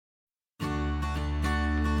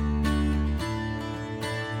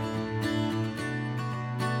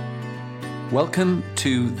Welcome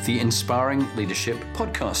to the Inspiring Leadership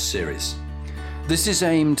podcast series. This is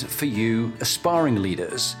aimed for you aspiring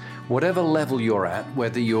leaders, whatever level you're at,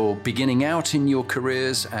 whether you're beginning out in your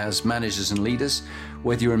careers as managers and leaders,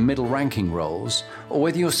 whether you're in middle ranking roles, or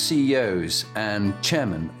whether you're CEOs and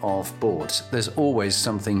chairmen of boards. There's always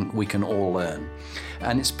something we can all learn.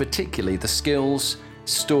 And it's particularly the skills,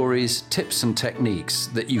 stories, tips and techniques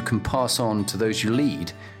that you can pass on to those you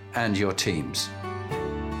lead and your teams.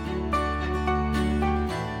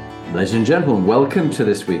 Ladies and gentlemen, welcome to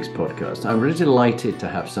this week's podcast. I'm really delighted to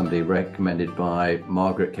have somebody recommended by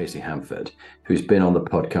Margaret Casey-Hamford, who's been on the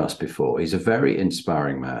podcast before. He's a very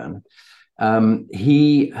inspiring man.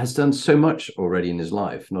 He has done so much already in his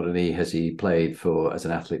life. Not only has he played as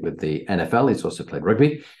an athlete with the NFL, he's also played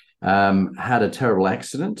rugby, had a terrible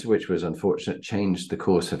accident, which was unfortunate, changed the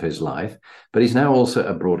course of his life. But he's now also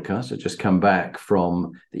a broadcaster, just come back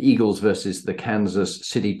from the Eagles versus the Kansas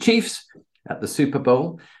City Chiefs at the Super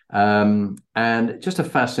Bowl. And just a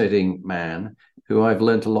fascinating man who I've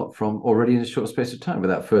learned a lot from already in a short space of time.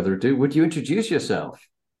 Without further ado, would you introduce yourself?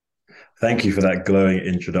 Thank you for that glowing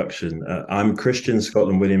introduction. I'm Christian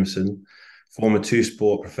Scotland-Williamson, former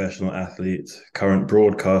two-sport professional athlete, current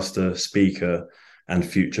broadcaster, speaker, and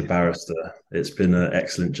future barrister. It's been an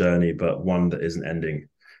excellent journey, but one that isn't ending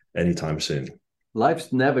anytime soon.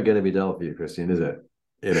 Life's never going to be dull for you, Christian, is it?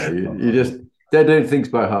 You just don't do things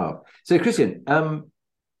by half. So, Christian,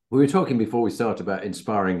 we were talking before we started about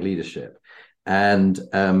inspiring leadership and,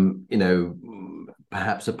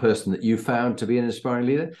 perhaps a person that you found to be an inspiring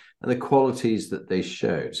leader and the qualities that they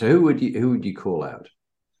showed. So who would you call out?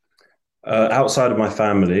 Outside of my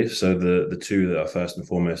family, so the two that are first and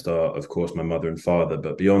foremost are, of course, my mother and father.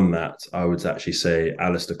 But beyond that, I would actually say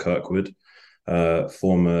Alistair Kirkwood,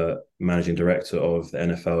 former managing director of the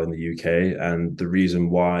NFL in the UK. And the reason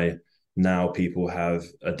why now people have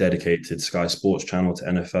a dedicated Sky Sports channel to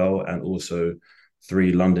NFL and also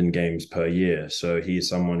 3 London games per year. So he's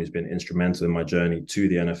someone who's been instrumental in my journey to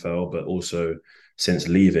the NFL, but also since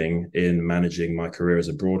leaving in managing my career as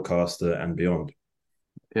a broadcaster and beyond.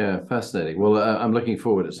 Yeah, fascinating. Well, I'm looking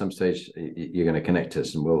forward at some stage you're going to connect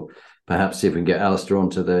us and we'll perhaps see if we can get Alistair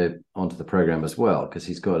onto the program as well, because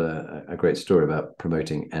he's got a great story about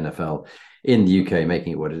promoting NFL in the UK,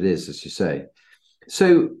 making it what it is, as you say.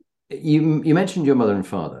 So you mentioned your mother and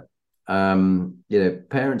father.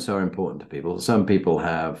 Parents are important to people. Some people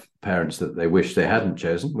have parents that they wish they hadn't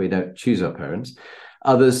chosen. We don't choose our parents.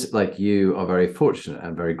 Others, like you, are very fortunate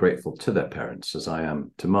and very grateful to their parents, as I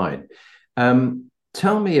am to mine.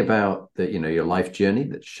 Tell me about your life journey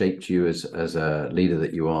that shaped you as a leader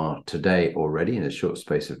that you are today already in a short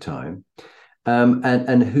space of time,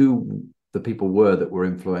 and who the people were that were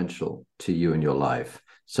influential to you in your life,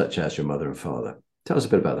 such as your mother and father. Tell us a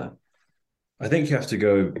bit about that. I think you have to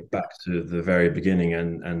go back to the very beginning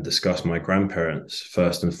and discuss my grandparents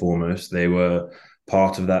first and foremost. They were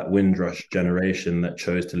part of that Windrush generation that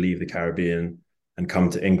chose to leave the Caribbean and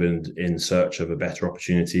come to England in search of a better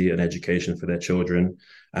opportunity and education for their children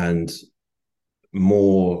and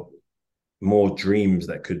more dreams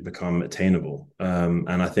that could become attainable.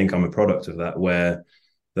 And I think I'm a product of that, where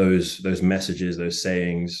those messages, those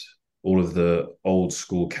sayings, all of the old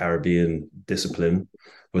school Caribbean discipline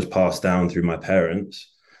was passed down through my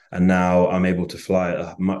parents. And now I'm able to fly at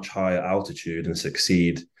a much higher altitude and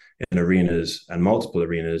succeed in arenas and multiple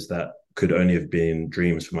arenas that could only have been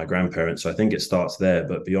dreams for my grandparents. So I think it starts there.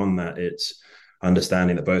 But beyond that, it's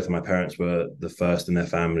understanding that both of my parents were the first in their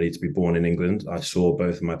family to be born in England. I saw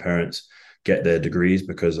both of my parents get their degrees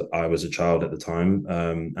because I was a child at the time.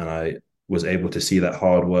 And I was able to see that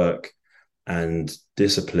hard work and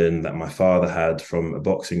discipline that my father had from a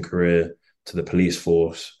boxing career to the police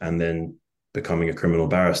force and then becoming a criminal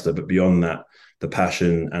barrister. But beyond that, the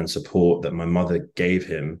passion and support that my mother gave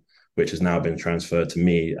him, which has now been transferred to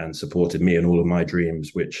me and supported me in all of my dreams,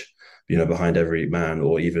 which, behind every man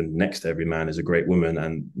or even next to every man is a great woman,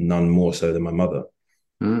 and none more so than my mother.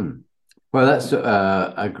 Well, that's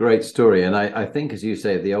a great story. And I think, as you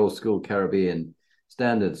say, the old school Caribbean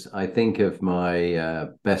standards, I think of my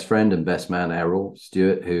best friend and best man, Errol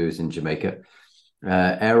Stewart, who's in Jamaica.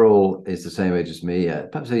 Errol is the same age as me.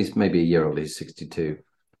 Perhaps he's maybe a year old. He's 62.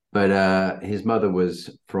 But his mother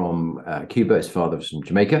was from Cuba. His father was from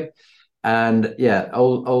Jamaica. And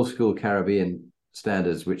old school Caribbean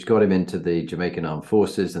standards, which got him into the Jamaican Armed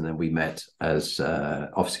Forces. And then we met as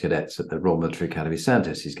officer cadets at the Royal Military Academy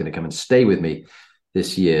Santos. He's going to come and stay with me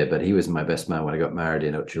this year, but he was my best man when I got married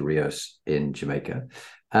in Ocho Rios in Jamaica.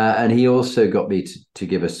 And he also got me to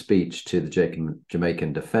give a speech to the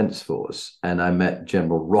Jamaican Defence Force. And I met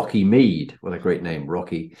General Rocky Mead. What a great name,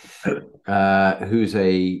 Rocky, who's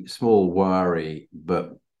a small, wiry,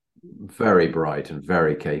 but very bright and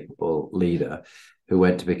very capable leader who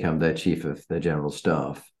went to become their chief of their general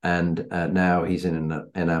staff. And now he's in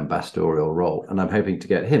an ambassadorial role. And I'm hoping to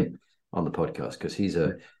get him on the podcast because he's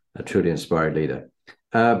a truly inspired leader.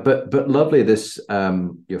 But lovely, this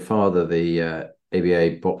your father, the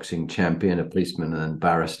ABA boxing champion, a policeman and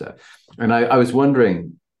barrister. And I was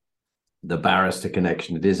wondering, the barrister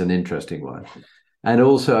connection, it is an interesting one. And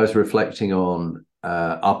also I was reflecting on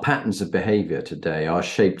our patterns of behavior today are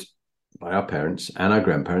shaped by our parents and our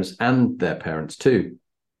grandparents and their parents too.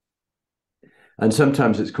 And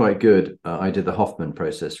sometimes it's quite good. I did the Hoffman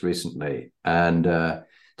process recently, and to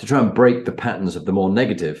try and break the patterns of the more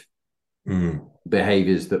negative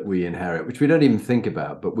behaviors that we inherit, which we don't even think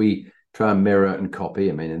about, but we try and mirror and copy.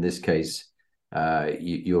 I mean, in this case,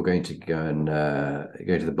 you're going to go and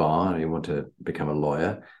go to the bar and you want to become a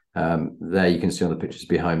lawyer. There you can see on the pictures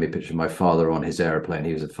behind me, a picture of my father on his airplane.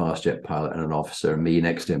 He was a fast jet pilot and an officer, and me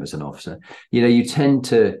next to him as an officer. You know, you tend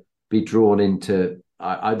to be drawn into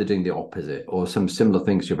either doing the opposite or some similar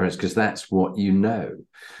things to your parents because that's what you know.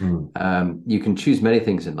 You can choose many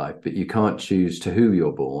things in life, but you can't choose to who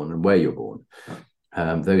you're born and where you're born.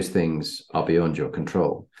 Those things are beyond your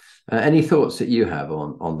control. Any thoughts that you have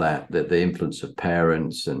on that the influence of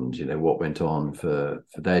parents and, you know, what went on for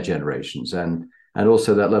their generations and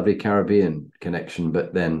also that lovely Caribbean connection,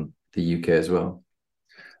 but then the UK as well?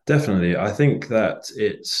 Definitely. I think that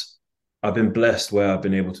I've been blessed where I've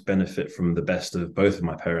been able to benefit from the best of both of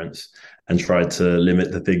my parents and tried to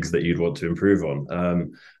limit the things that you'd want to improve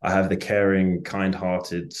on. I have the caring,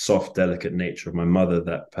 kind-hearted, soft, delicate nature of my mother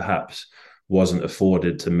that perhaps wasn't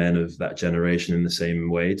afforded to men of that generation in the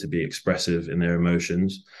same way, to be expressive in their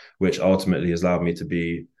emotions, which ultimately has allowed me to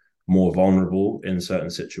be more vulnerable in certain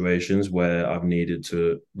situations where I've needed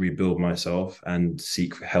to rebuild myself and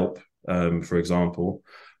seek help, for example.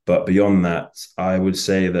 But beyond that, I would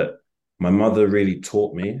say that my mother really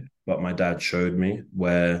taught me, but my dad showed me,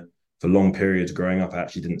 where for long periods growing up, I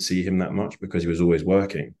actually didn't see him that much because he was always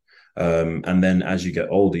working. And then as you get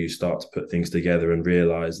older, you start to put things together and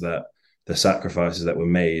realize that the sacrifices that were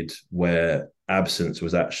made where absence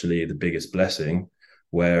was actually the biggest blessing,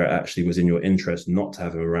 where it actually was in your interest not to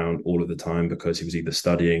have him around all of the time because he was either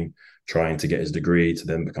studying, trying to get his degree to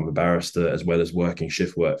then become a barrister, as well as working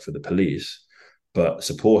shift work for the police. But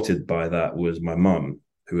supported by that was my mum,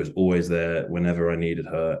 who was always there whenever I needed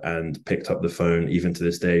her and picked up the phone, even to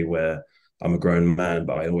this day where I'm a grown man,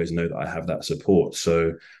 but I always know that I have that support.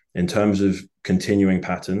 So in terms of continuing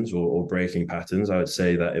patterns or breaking patterns, I would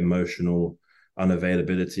say that emotional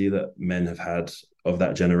unavailability that men have had of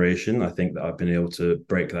that generation, I think that I've been able to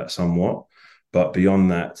break that somewhat. But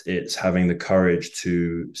beyond that, it's having the courage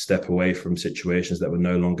to step away from situations that were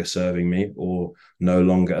no longer serving me or no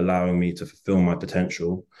longer allowing me to fulfill my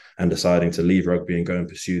potential and deciding to leave rugby and go and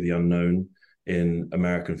pursue the unknown in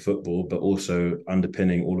American football, but also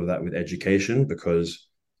underpinning all of that with education, because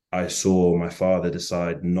I saw my father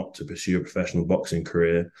decide not to pursue a professional boxing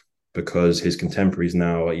career because his contemporaries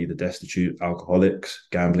now are either destitute, alcoholics,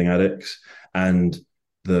 gambling addicts, and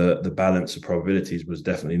the balance of probabilities was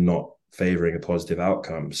definitely not favoring a positive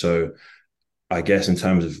outcome. So I guess in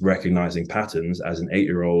terms of recognizing patterns, as an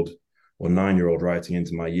 8-year-old or 9-year-old writing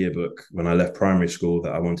into my yearbook when I left primary school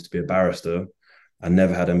that I wanted to be a barrister, I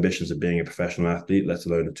never had ambitions of being a professional athlete, let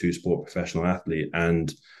alone a two-sport professional athlete.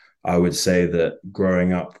 And I would say that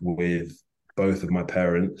growing up with both of my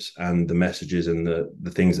parents and the messages and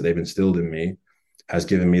the things that they've instilled in me has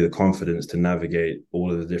given me the confidence to navigate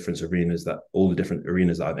all the different arenas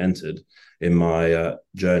that I've entered in my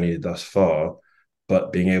journey thus far,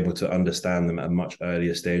 but being able to understand them at a much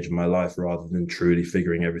earlier stage of my life rather than truly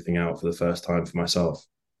figuring everything out for the first time for myself.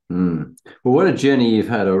 Well, what a journey you've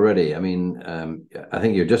had already. I mean, I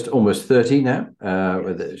think you're just almost 30 now.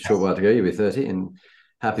 With a short while to go, you'll be 30, and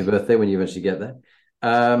happy birthday when you eventually get there.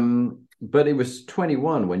 But it was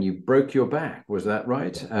 21 when you broke your back. Was that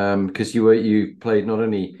right? Because you played not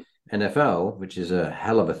only NFL, which is a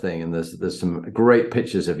hell of a thing, and there's some great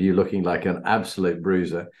pictures of you looking like an absolute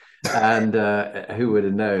bruiser. And who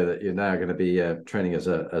would know that you're now going to be training as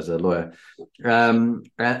a lawyer, and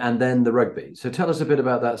then the rugby. So tell us a bit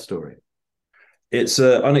about that story. It's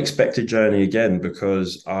an unexpected journey again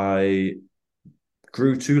because I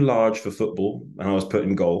grew too large for football and I was put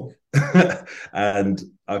in goal. And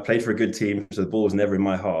I played for a good team, so the ball was never in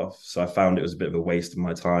my half. So I found it was a bit of a waste of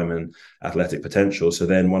my time and athletic potential. So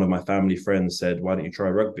then one of my family friends said, "Why don't you try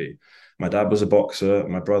rugby?" My dad was a boxer.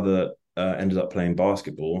 My brother ended up playing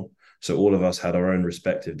basketball. So all of us had our own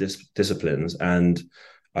respective disciplines. And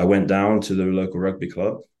I went down to the local rugby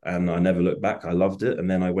club and I never looked back. I loved it. And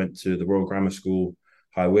then I went to the Royal Grammar School,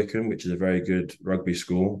 High Wycombe, which is a very good rugby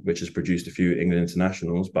school, which has produced a few England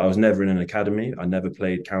internationals. But I was never in an academy. I never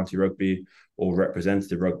played county rugby or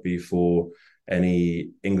representative rugby for any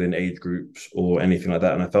England age groups or anything like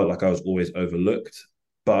that. And I felt like I was always overlooked.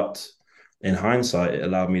 But in hindsight, it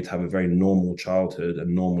allowed me to have a very normal childhood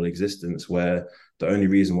and normal existence where the only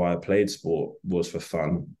reason why I played sport was for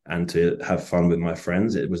fun and to have fun with my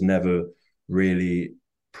friends. It was never really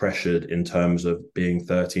pressured in terms of being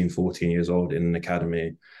 13, 14 years old in an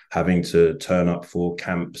academy, having to turn up for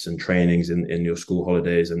camps and trainings in your school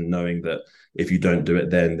holidays and knowing that if you don't do it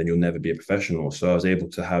then you'll never be a professional. So I was able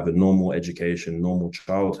to have a normal education, normal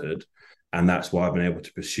childhood. And that's why I've been able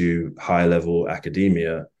to pursue high level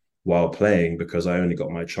academia while playing, because I only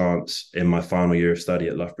got my chance in my final year of study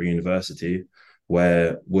at Loughborough University,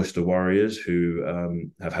 where Worcester Warriors, who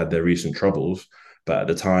have had their recent troubles, but at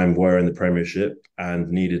the time were in the Premiership and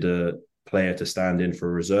needed a player to stand in for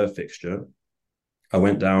a reserve fixture. I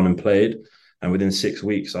went down and played, and within 6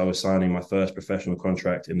 weeks, I was signing my first professional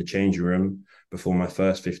contract in the changing room before my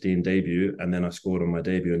first 15 debut, and then I scored on my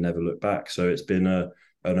debut and never looked back. So it's been an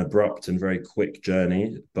abrupt and very quick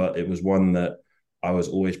journey, but it was one that I was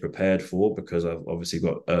always prepared for because I've obviously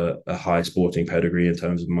got a high sporting pedigree in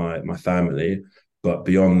terms of my family. But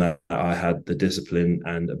beyond that, I had the discipline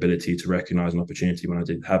and ability to recognize an opportunity when I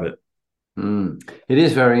did have it. It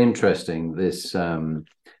is very interesting, this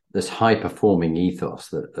high performing ethos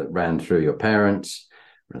that ran through your parents,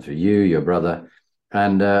 ran through you, your brother.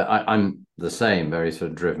 And I'm the same, very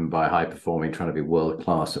sort of driven by high performing, trying to be world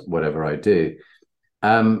class at whatever I do.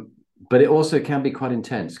 But it also can be quite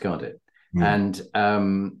intense, can't it? And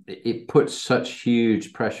it puts such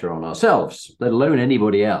huge pressure on ourselves, let alone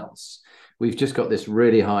anybody else. We've just got this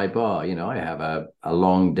really high bar. You know, I have a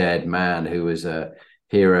long dead man who was a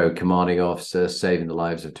hero, commanding officer, saving the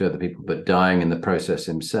lives of two other people, but dying in the process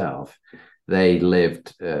himself. They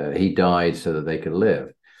lived, he died so that they could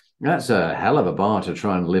live. That's a hell of a bar to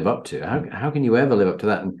try and live up to. How can you ever live up to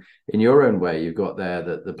that? And in your own way, you've got there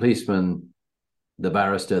the policeman, the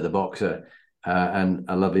barrister, the boxer, and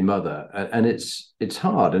a lovely mother. And it's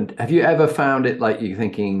hard. And have you ever found it like you're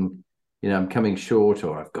thinking, you know, I'm coming short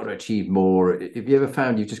or I've got to achieve more? Have you ever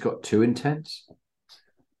found you've just got too intense?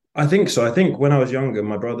 I think so. I think when I was younger,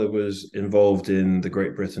 my brother was involved in the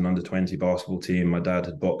Great Britain under-20 basketball team. My dad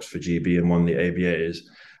had boxed for GB and won the ABAs.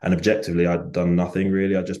 And objectively, I'd done nothing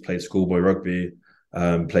really. I just played schoolboy rugby,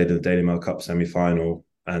 played in the Daily Mail Cup semi-final,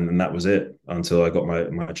 and that was it until I got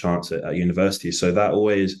my chance at university. So that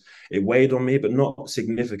always, it weighed on me, but not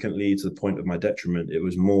significantly to the point of my detriment. It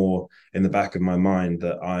was more in the back of my mind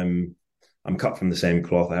that I'm cut from the same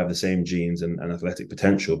cloth. I have the same genes and athletic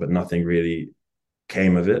potential, but nothing really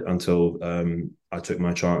came of it until I took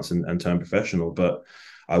my chance and turned professional. But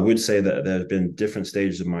I would say that there have been different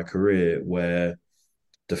stages of my career where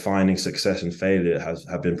defining success and failure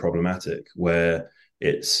have been problematic, where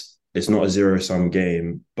it's not a zero-sum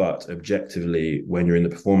game, but objectively, when you're in the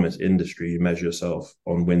performance industry, you measure yourself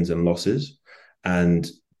on wins and losses, and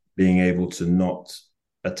being able to not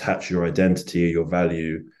attach your identity, your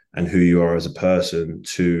value, and who you are as a person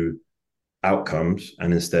to outcomes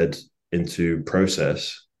and instead into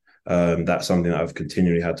process. That's something that I've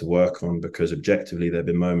continually had to work on, because objectively there have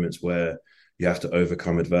been moments where you have to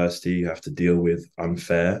overcome adversity, you have to deal with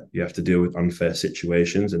unfair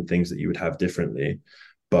situations and things that you would have differently,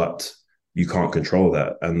 but you can't control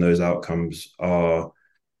that. And those outcomes are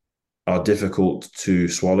difficult to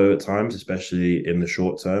swallow at times, especially in the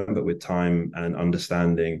short term, but with time and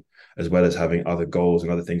understanding, as well as having other goals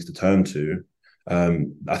and other things to turn to.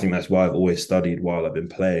 I think that's why I've always studied while I've been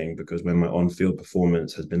playing, because when my on-field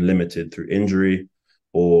performance has been limited through injury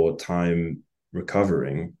or time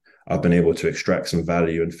recovering, I've been able to extract some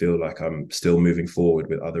value and feel like I'm still moving forward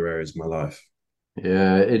with other areas of my life.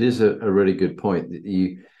 Yeah, it is a really good point.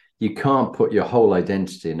 You can't put your whole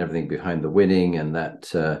identity and everything behind the winning and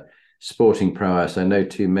that sporting prowess. I know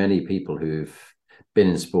too many people who've been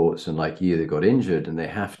in sports and like you, they got injured and they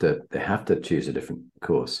have to choose a different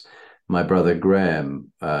course. My brother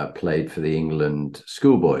Graham played for the England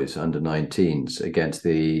schoolboys under 19s against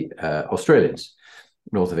the Australians,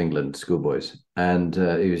 North of England schoolboys, and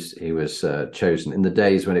he was chosen in the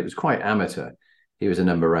days when it was quite amateur. He was a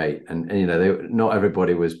number 8, and you know, not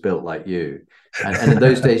everybody was built like you, and in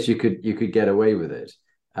those days you could get away with it,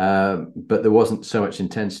 but there wasn't so much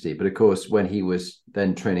intensity. But of course, when he was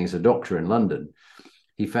then training as a doctor in London,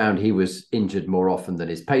 he found he was injured more often than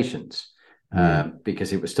his patients.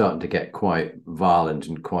 because it was starting to get quite violent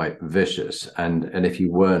and quite vicious. And if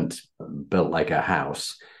you weren't built like a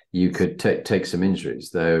house, you could take some injuries,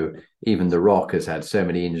 though even The Rock has had so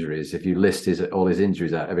many injuries. If you list all his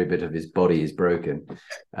injuries out, every bit of his body is broken.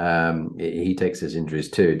 He takes his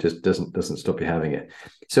injuries too, just doesn't stop you having it.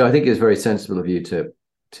 So I think it's very sensible of you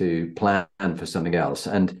to plan for something else.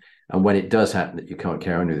 And when it does happen that you can't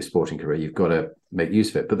carry on with a sporting career, you've got to make use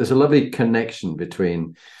of it. But there's a lovely connection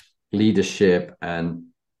between leadership and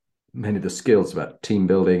many of the skills about team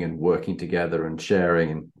building and working together and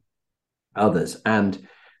sharing and others and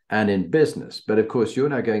in business. But of course, you're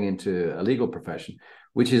now going into a legal profession,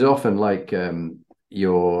 which is often like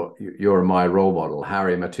you're my role model,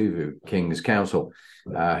 Harry Matuvu, King's Counsel,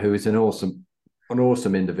 who is an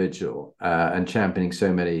awesome individual and championing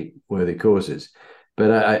so many worthy causes.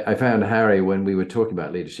 But I found Harry, when we were talking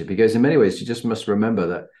about leadership, he goes, in many ways, you just must remember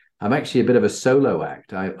that I'm actually a bit of a solo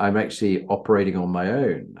act. I'm actually operating on my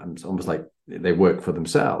own. I'm almost like they work for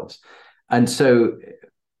themselves. And so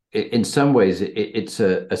in some ways, it's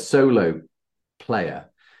a solo player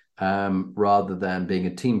rather than being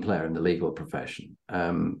a team player in the legal profession.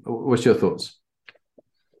 What's your thoughts?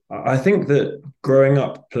 I think that growing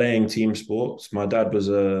up playing team sports, my dad was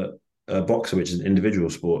a boxer, which is an individual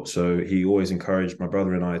sport. So he always encouraged my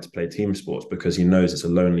brother and I to play team sports because he knows it's a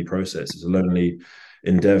lonely process. It's a lonely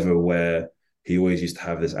endeavor where he always used to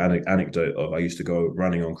have this anecdote of, I used to go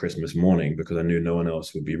running on Christmas morning because I knew no one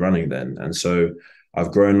else would be running then. And so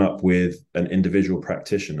I've grown up with an individual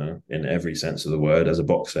practitioner in every sense of the word, as a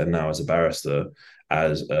boxer, and now as a barrister,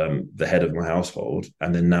 as the head of my household.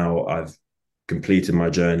 And then now I've completed my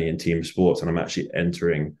journey in team sports, and I'm actually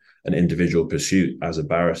entering an individual pursuit as a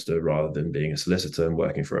barrister rather than being a solicitor and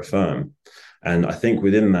working for a firm. And I think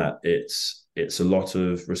within that, it's a lot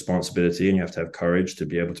of responsibility, and you have to have courage to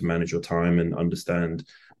be able to manage your time and understand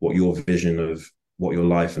what your vision of what your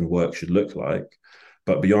life and work should look like.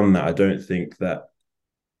 But beyond that, I don't think that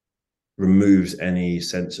removes any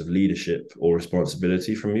sense of leadership or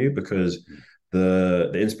responsibility from you, because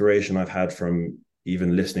the inspiration I've had from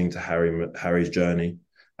even listening to Harry's journey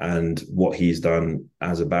and what he's done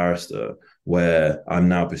as a barrister, where I'm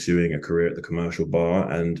now pursuing a career at the commercial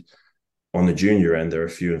bar, and on the junior end, there are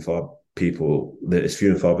few and far between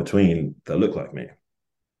that look like me.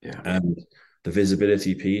 Yeah. And the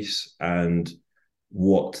visibility piece and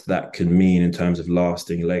what that can mean in terms of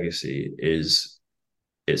lasting legacy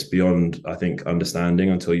it's beyond, I think,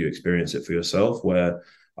 understanding until you experience it for yourself. Where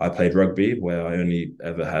I played rugby, where I only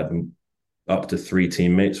ever had up to 3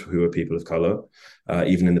 teammates who were people of color,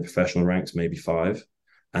 even in the professional ranks, maybe 5.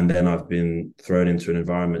 And then I've been thrown into an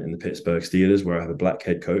environment in the Pittsburgh Steelers where I have a black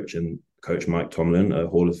head coach, and Coach Mike Tomlin, a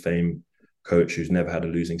Hall of Fame coach who's never had a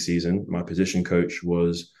losing season. My position coach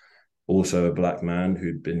was also a black man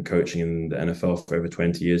who'd been coaching in the NFL for over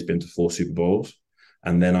 20 years, been to 4 Super Bowls.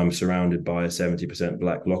 And then I'm surrounded by a 70%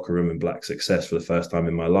 black locker room and black success for the first time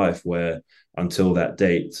in my life, where until that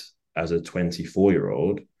date, as a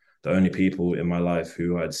 24-year-old, the only people in my life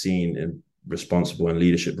who I'd seen in responsible and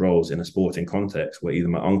leadership roles in a sporting context were either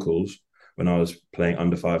my uncles when I was playing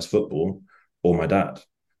under 5s football, or my dad.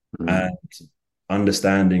 And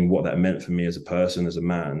understanding what that meant for me as a person, as a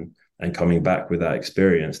man, and coming back with that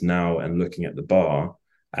experience now and looking at the bar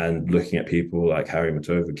and looking at people like Harry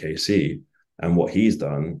Matover, KC, and what he's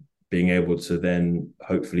done, being able to then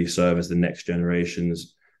hopefully serve as the next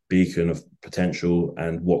generation's beacon of potential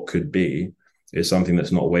and what could be, is something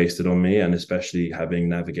that's not wasted on me. And especially having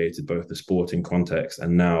navigated both the sporting context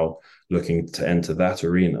and now looking to enter that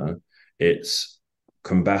arena, it's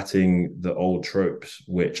combating the old tropes,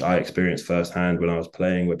 which I experienced firsthand when I was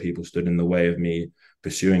playing, where people stood in the way of me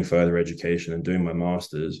pursuing further education and doing my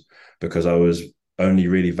master's, because I was only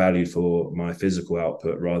really valued for my physical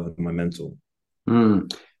output rather than my mental.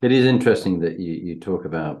 It is interesting that you talk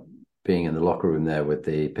about being in the locker room there with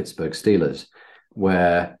the Pittsburgh Steelers,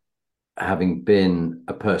 where having been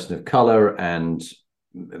a person of color and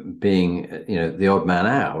being, the odd man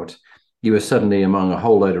out, you were suddenly among a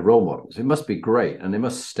whole load of role models. It must be great, and they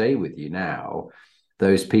must stay with you now,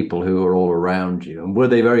 those people who are all around you. And were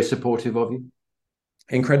they very supportive of you?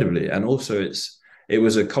 Incredibly. And also it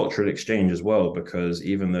was a cultural exchange as well, because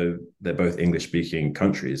even though they're both English-speaking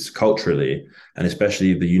countries, culturally, and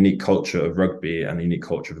especially the unique culture of rugby and the unique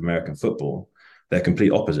culture of American football, they're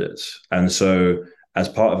complete opposites. And so as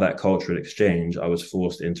part of that cultural exchange, I was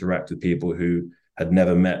forced to interact with people who had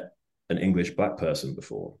never met an English black person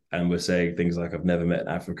before, and were saying things like, I've never met an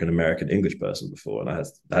African-American English person before. And I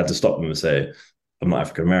had to stop them and say, I'm not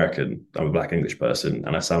African-American, I'm a black English person,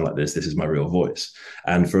 and I sound like this is my real voice.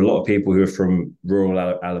 And for a lot of people who are from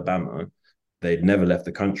rural Alabama, they'd never left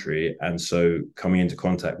the country. And so coming into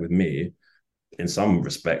contact with me, in some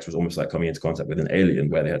respects, was almost like coming into contact with an alien,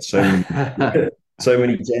 where they had so many so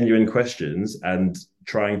many genuine questions and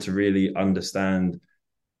trying to really understand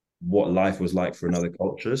what life was like for another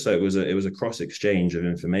culture. So it was a cross exchange of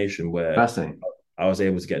information where Fascinating. I was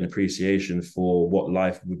able to get an appreciation for what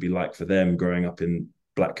life would be like for them growing up in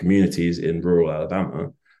Black communities in rural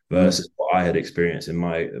Alabama versus what I had experienced in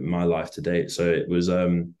my life to date. So it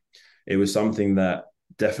was something that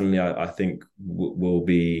definitely I think will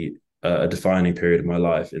be a defining period of my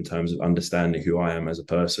life in terms of understanding who I am as a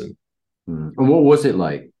person. And what was it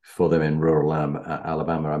like for them in rural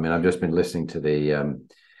Alabama? I mean, I've just been listening to the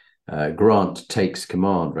Grant Takes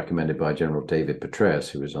Command, recommended by General David Petraeus,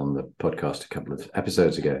 who was on the podcast a couple of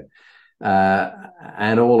episodes ago,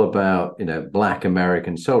 and all about, Black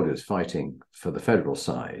American soldiers fighting for the federal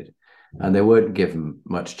side, and they weren't given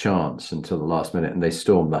much chance until the last minute, and they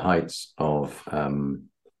stormed the heights of,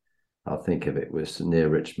 I think of it was near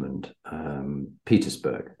Richmond,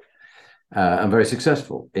 Petersburg, and very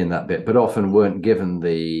successful in that bit, but often weren't given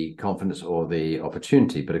the confidence or the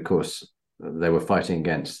opportunity. But of course, they were fighting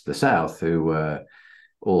against the South, who were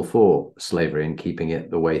all for slavery and keeping it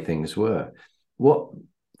the way things were. What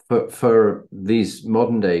for these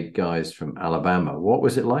modern day guys from Alabama, what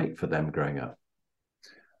was it like for them growing up?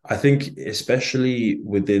 I think especially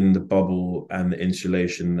within the bubble and the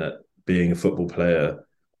insulation that being a football player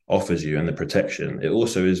offers you and the protection, it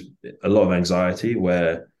also is a lot of anxiety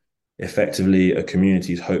where effectively a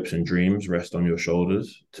community's hopes and dreams rest on your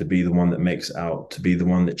shoulders to be the one that makes out, to be the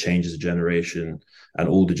one that changes a generation and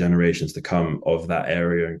all the generations to come of that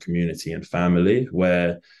area and community and family,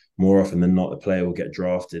 where more often than not, the player will get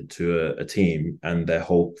drafted to a team and their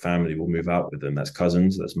whole family will move out with them. That's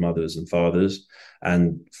cousins, that's mothers and fathers.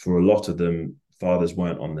 And for a lot of them, fathers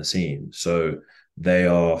weren't on the scene. So they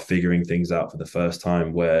are figuring things out for the first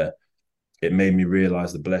time, where it made me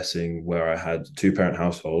realize the blessing where I had a two-parent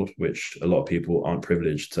household, which a lot of people aren't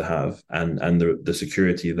privileged to have, and the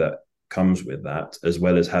security that comes with that, as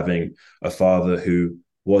well as having a father who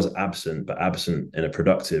was absent, but absent in a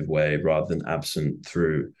productive way rather than absent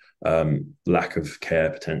through lack of care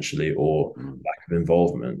potentially or lack of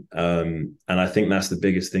involvement. And I think that's the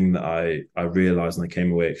biggest thing that I realized and I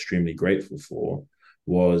came away extremely grateful for,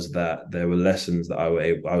 was that there were lessons that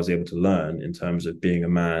I was able to learn in terms of being a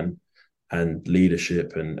man and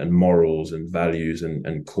leadership and morals and values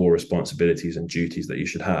and core responsibilities and duties that you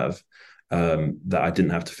should have, that I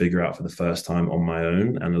didn't have to figure out for the first time on my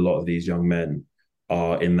own. And a lot of these young men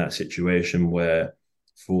are in that situation where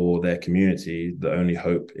for their community, the only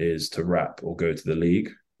hope is to rap or go to the league.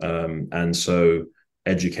 And so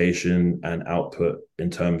education and output in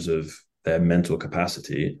terms of their mental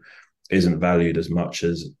capacity isn't valued as much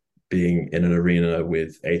as being in an arena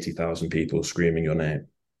with 80,000 people screaming your name.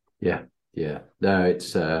 Yeah. Yeah, no,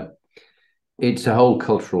 it's a whole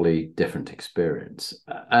culturally different experience.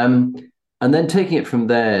 And then taking it from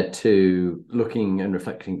there to looking and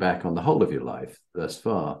reflecting back on the whole of your life thus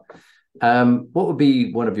far, what would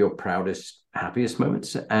be one of your proudest, happiest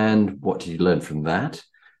moments? And what did you learn from that?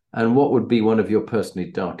 And what would be one of your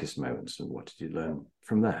personally darkest moments? And what did you learn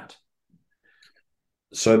from that?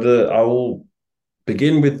 So I will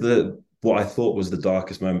begin with what I thought was the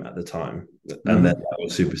darkest moment at the time, and then that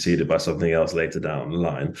was superseded by something else later down the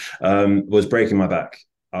line, was breaking my back.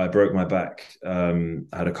 I broke my back. I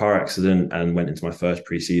had a car accident and went into my first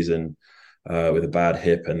pre-season with a bad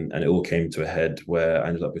hip, and it all came to a head where I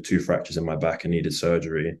ended up with 2 fractures in my back and needed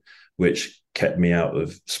surgery, which kept me out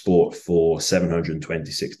of sport for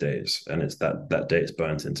 726 days. And it's that date's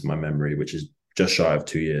burnt into my memory, which is just shy of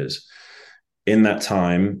 2 years. In that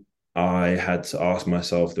time, I had to ask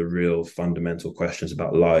myself the real fundamental questions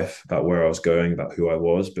about life, about where I was going, about who I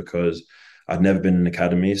was, because I'd never been in an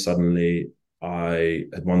academy. Suddenly, I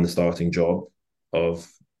had won the starting job of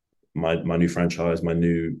my new franchise, my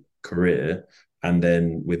new career. And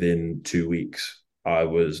then within 2 weeks, I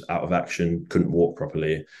was out of action, couldn't walk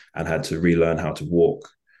properly, and had to relearn how to walk,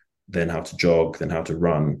 then how to jog, then how to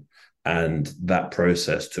run. And that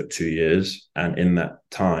process took 2 years. And in that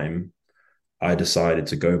time, I decided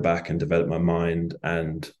to go back and develop my mind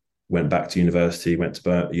and went back to university, went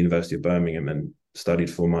to University of Birmingham and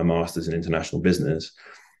studied for my master's in international business,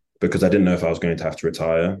 because I didn't know if I was going to have to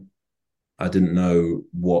retire. I didn't know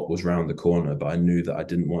what was around the corner, but I knew that I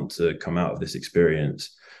didn't want to come out of this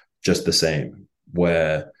experience just the same,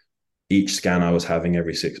 where each scan I was having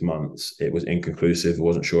every 6 months, it was inconclusive. I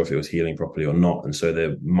wasn't sure if it was healing properly or not. And so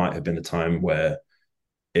there might have been a time where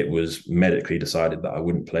it was medically decided that I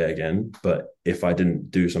wouldn't play again. But if I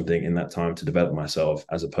didn't do something in that time to develop myself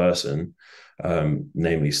as a person,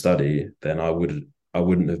 namely study, then I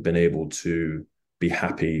wouldn't have been able to be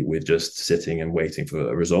happy with just sitting and waiting for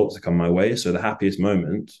a result to come my way. So the happiest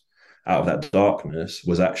moment out of that darkness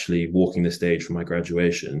was actually walking the stage for my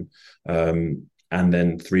graduation. And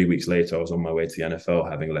then 3 weeks later, I was on my way to the NFL,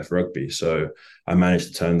 having left rugby. So I managed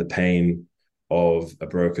to turn the pain of a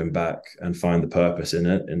broken back and find the purpose in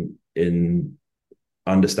it, and in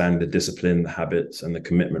understanding the discipline, the habits, and the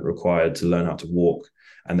commitment required to learn how to walk,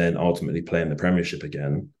 and then ultimately play in the Premiership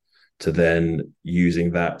again, to then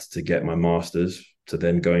using that to get my master's, to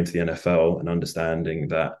then going to the NFL and understanding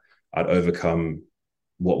that I'd overcome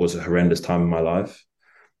what was a horrendous time in my life.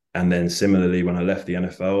 And then similarly, when I left the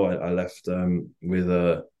NFL, I left with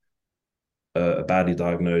a badly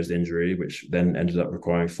diagnosed injury, which then ended up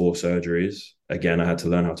requiring 4 surgeries. Again, I had to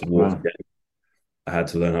learn how to walk again. I had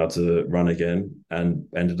to learn how to run again, and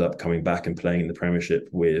ended up coming back and playing in the Premiership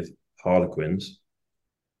with Harlequins.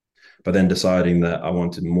 But then deciding that I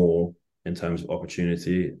wanted more in terms of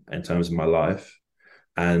opportunity, in terms of my life.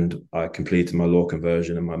 And I completed my law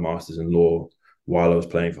conversion and my master's in law while I was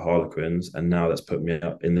playing for Harlequins. And now that's put me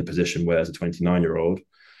up in the position where, as a 29-year-old,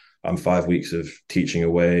 I'm 5 weeks of teaching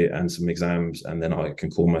away and some exams, and then I can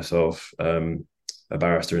call myself a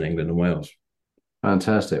barrister in England and Wales.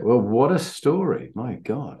 Fantastic. Well, what a story. My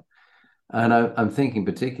God. And I'm thinking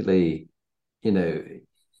particularly,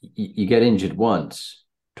 you get injured once,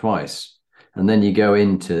 twice, and then you go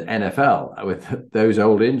into NFL with those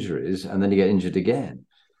old injuries, and then you get injured again.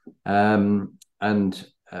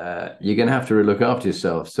 You're going to have to look after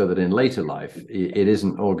yourself so that in later life, it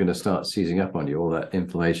isn't all going to start seizing up on you, all that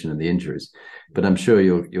inflammation and the injuries. But I'm sure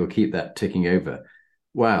you'll keep that ticking over.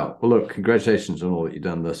 Wow. Well, look, congratulations on all that you've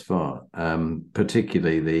done thus far,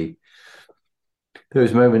 particularly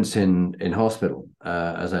those moments in hospital,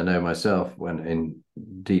 as I know myself, when in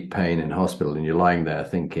deep pain in hospital, and you're lying there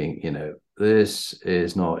thinking, this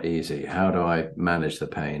is not easy. How do I manage the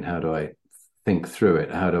pain? How do I think through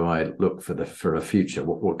it? How do I look for a future?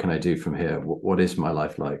 What can I do from here? What is my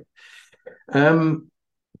life like?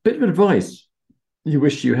 Bit of advice you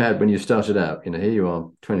wish you had when you started out. Here you are,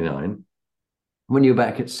 29. When you're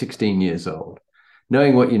back at 16 years old,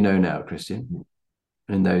 knowing what you know now, Christian,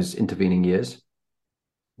 in those intervening years,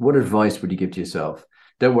 what advice would you give to yourself?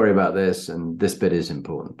 Don't worry about this, and this bit is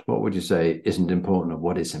important. What would you say isn't important, or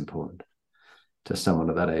what is important to someone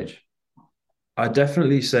at that age? I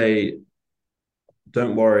definitely say,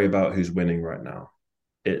 don't worry about who's winning right now.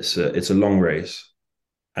 It's a long race,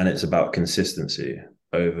 and it's about consistency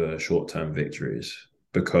over short-term victories.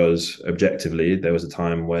 Because objectively, there was a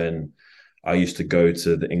time when I used to go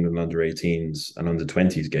to the England under-18s and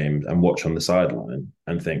under-20s games and watch on the sideline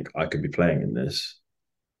and think I could be playing in this,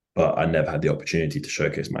 but I never had the opportunity to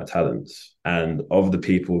showcase my talents. And of the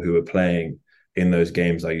people who were playing in those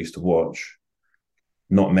games I used to watch,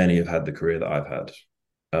 not many have had the career that I've had.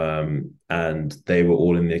 And they were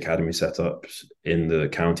all in the academy setups, in the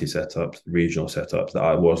county setups, regional setups that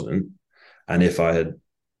I wasn't. And if I had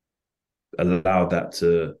allowed that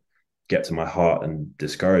to get to my heart and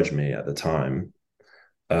discourage me at the time,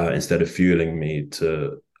 instead of fueling me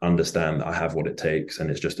to understand that I have what it takes and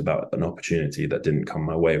it's just about an opportunity that didn't come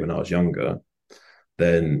my way when I was younger,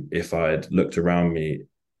 then if I'd looked around me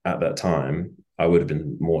at that time, I would have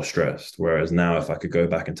been more stressed. Whereas now, if I could go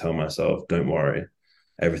back and tell myself, don't worry,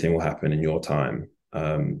 everything will happen in your time,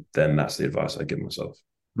 then that's the advice I give myself.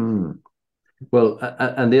 Well,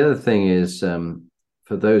 and the other thing is,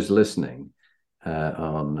 for those listening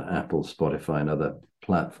on Apple, Spotify, and other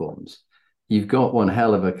platforms, you've got one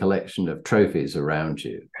hell of a collection of trophies around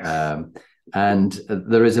you. And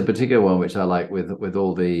there is a particular one which I like with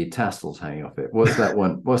all the tassels hanging off it. What's that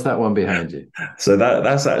one? What's that one behind you? So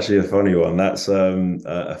that's actually a funny one. That's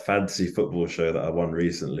a fantasy football show that I won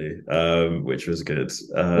recently, which was good.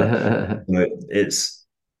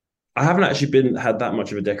 I haven't actually had that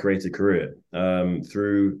much of a decorated career.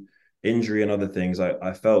 Through injury and other things,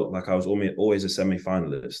 I felt like I was always a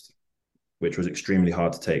semi-finalist, which was extremely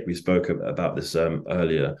hard to take. We spoke about this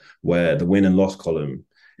earlier, where the win and loss column,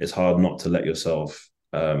 it's hard not to let yourself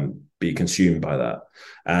be consumed by that.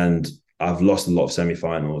 And I've lost a lot of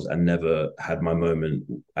semi-finals and never had my moment,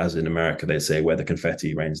 as in America, they say, where the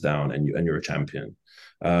confetti rains down and you're a champion.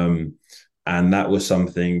 And that was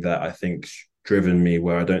something that I think driven me,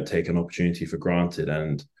 where I don't take an opportunity for granted,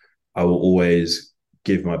 and I will always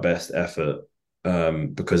give my best effort,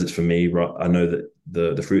 because it's for me. I know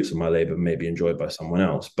that the fruits of my labor may be enjoyed by someone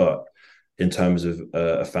else, but in terms of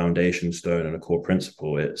a foundation stone and a core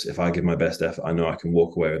principle, it's if I give my best effort, I know I can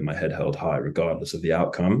walk away with my head held high, regardless of the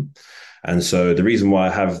outcome. And so the reason why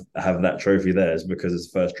I have that trophy there is because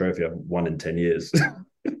it's the first trophy I've won in 10 years.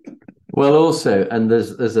 Well, also, and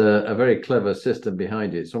there's a very clever system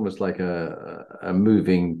behind it. It's almost like a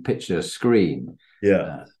moving picture screen.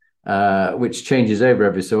 Yeah. Which changes over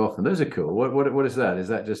every so often. Those are cool. What is that? Is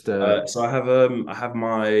that just so I have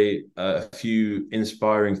my a few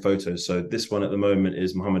inspiring photos. So this one at the moment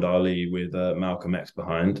is Muhammad Ali with Malcolm X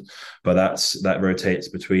behind, but that rotates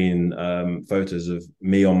between photos of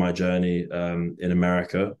me on my journey in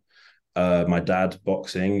America, my dad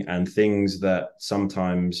boxing, and things that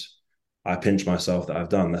sometimes I pinch myself that I've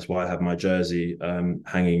done. That's why I have my jersey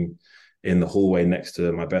hanging in the hallway next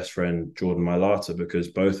to my best friend Jordan Mailata, because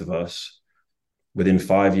both of us, within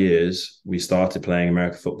 5 years, we started playing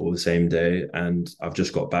American football the same day. And I've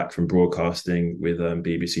just got back from broadcasting with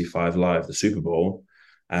BBC 5 Live, the Super Bowl.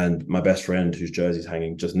 And my best friend, whose jersey's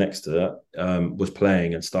hanging just next to that, was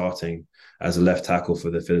playing and starting as a left tackle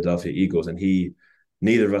for the Philadelphia Eagles. And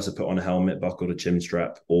neither of us had put on a helmet, buckled a chin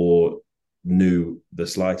strap, or knew the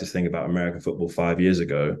slightest thing about American football 5 years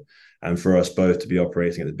ago. And for us both to be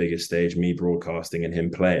operating at the biggest stage, me broadcasting and him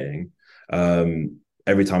playing,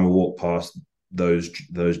 every time I walk past those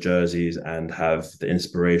jerseys and have the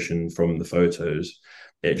inspiration from the photos,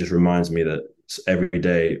 it just reminds me that every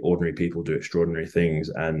day ordinary people do extraordinary things,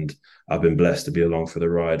 and I've been blessed to be along for the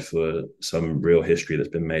ride for some real history that's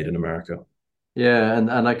been made in America. Yeah, and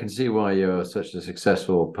I can see why you're such a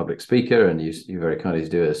successful public speaker, and you very kindly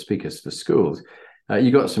do it as speakers for schools. You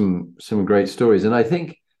got some great stories, and I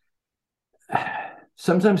think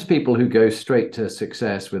sometimes people who go straight to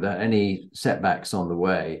success without any setbacks on the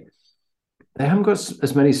way, they haven't got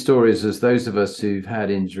as many stories as those of us who've had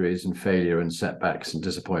injuries and failure and setbacks and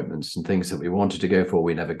disappointments and things that we wanted to go for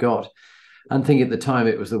we never got, and think at the time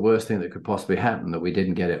it was the worst thing that could possibly happen, that we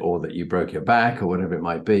didn't get it, or that you broke your back or whatever it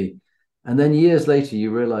might be. And then years later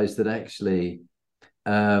you realize that actually,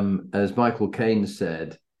 as Michael Caine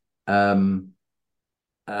said,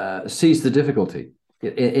 seize the difficulty.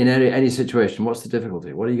 In any situation, what's the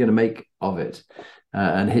difficulty? What are you going to make of it?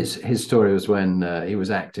 And his story was when he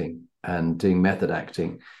was acting and doing method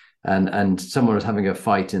acting, and someone was having a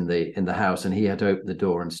fight in the house, and he had to open the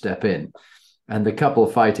door and step in, and the couple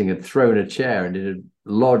fighting had thrown a chair and it had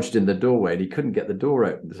lodged in the doorway, and he couldn't get the door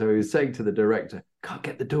open. So he was saying to the director, "Can't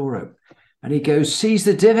get the door open," and he goes, "Seize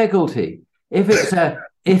the difficulty. If it's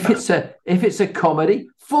a comedy,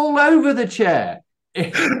 fall over the chair.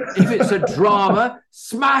 If it's a drama,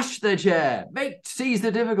 smash the chair. Seize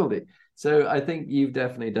the difficulty." So I think you've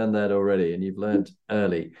definitely done that already, and you've learned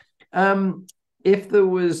early. If there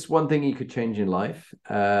was one thing you could change in life,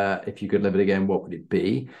 if you could live it again, what would it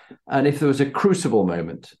be? And if there was a crucible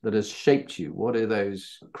moment that has shaped you, what are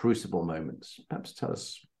those crucible moments? Perhaps tell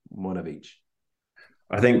us one of each.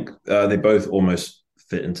 I think they both almost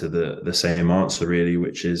fit into the same answer, really,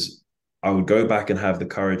 which is I would go back and have the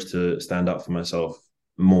courage to stand up for myself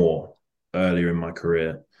more earlier in my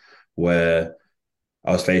career, where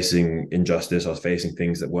I was facing injustice, I was facing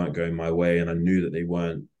things that weren't going my way, and I knew that they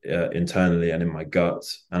weren't internally and in my gut.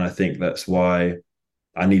 And I think that's why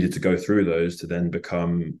I needed to go through those to then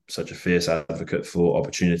become such a fierce advocate for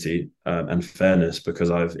opportunity and fairness,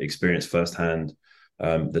 because I've experienced firsthand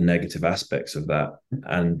the negative aspects of that,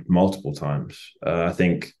 and multiple times. I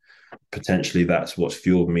think potentially that's what's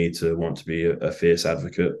fueled me to want to be a fierce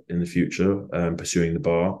advocate in the future, pursuing the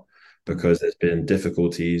bar, because there's been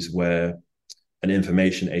difficulties where an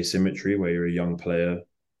information asymmetry, where you're a young player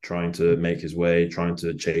trying to make his way, trying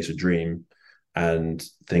to chase a dream, and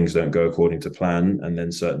things don't go according to plan, and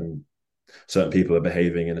then certain people are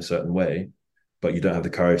behaving in a certain way, but you don't have the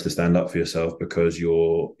courage to stand up for yourself because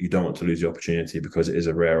you don't want to lose the opportunity, because it is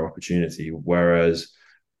a rare opportunity. Whereas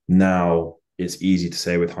now it's easy to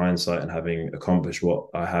say with hindsight, and having accomplished what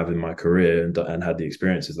I have in my career and had the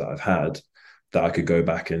experiences that I've had, that I could go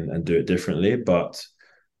back and do it differently. But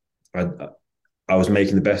I was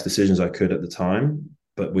making the best decisions I could at the time,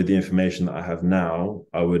 but with the information that I have now,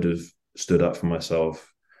 I would have stood up for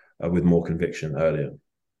myself with more conviction earlier.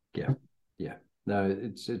 Yeah. No,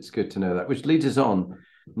 it's good to know that, which leads us on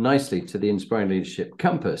nicely to the Inspiring Leadership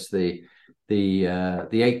Compass, the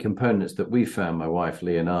 8 components that we found, my wife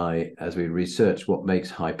Lee and I, as we researched what makes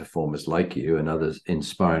high performers like you and others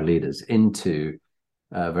inspiring leaders into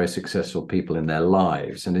very successful people in their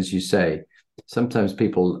lives. And as you say, sometimes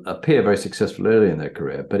people appear very successful early in their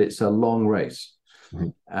career, but it's a long race. Mm-hmm.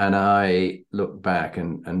 And I look back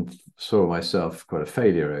and saw myself quite a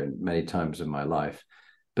failure in many times in my life.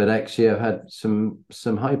 But actually, I've had some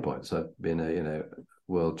high points. I've been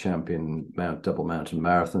world champion double mountain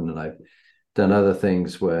marathon, and I've done other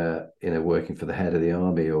things where, working for the head of the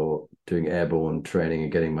army or doing airborne training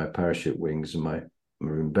and getting my parachute wings and my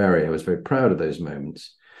maroon beret. I was very proud of those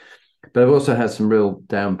moments. But I've also had some real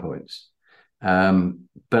down points.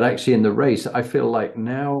 But actually in the race, I feel like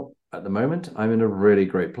now at the moment, I'm in a really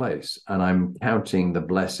great place and I'm counting the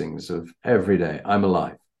blessings of every day. I'm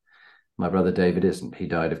alive. My brother David isn't. He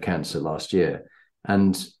died of cancer last year.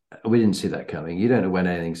 And we didn't see that coming. You don't know when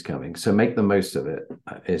anything's coming. So make the most of it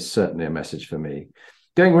is certainly a message for me.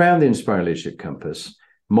 Going around the Inspiring Leadership Compass,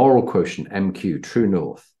 moral quotient, MQ, true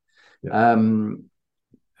north. Yeah.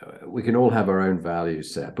 We can all have our own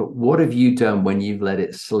values set, but what have you done when you've let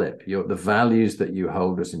it slip? The values that you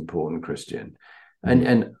hold as important, Christian.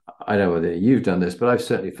 And I don't know whether you've done this, but I've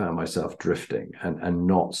certainly found myself drifting and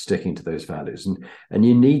not sticking to those values. And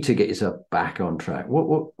you need to get yourself back on track.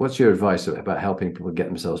 What's your advice about helping people get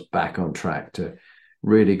themselves back on track to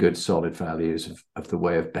really good, solid values of the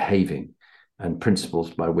way of behaving and principles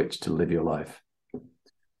by which to live your life?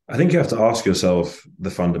 I think you have to ask yourself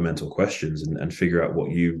the fundamental questions and figure out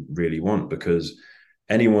what you really want, because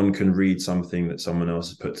anyone can read something that someone else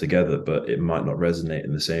has put together, but it might not resonate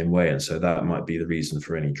in the same way. And so that might be the reason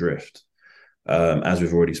for any drift. As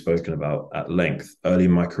we've already spoken about at length, early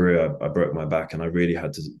in my career, I broke my back and I really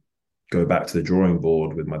had to go back to the drawing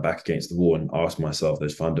board with my back against the wall and ask myself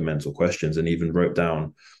those fundamental questions, and even wrote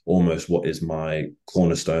down almost what is my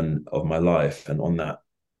cornerstone of my life. And on that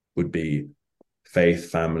would be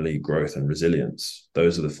faith, family, growth, and resilience.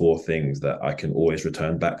 Those are the four things that I can always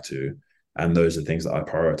return back to. And those are things that I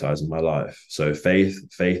prioritize in my life. So faith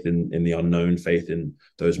in the unknown, faith in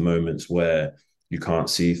those moments where you can't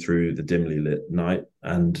see through the dimly lit night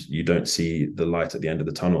and you don't see the light at the end of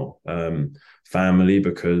the tunnel. Family,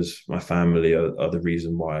 because my family are the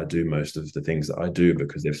reason why I do most of the things that I do,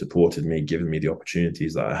 because they've supported me, given me the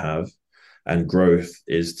opportunities that I have. And growth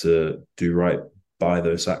is to do right by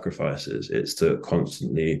those sacrifices. It's to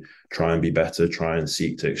constantly try and be better, try and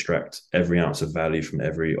seek to extract every ounce of value from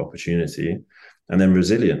every opportunity. And then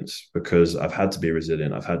resilience, because I've had to be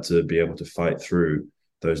resilient. I've had to be able to fight through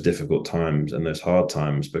those difficult times and those hard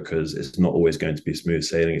times, because it's not always going to be smooth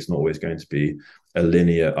sailing. It's not always going to be a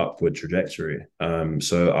linear upward trajectory.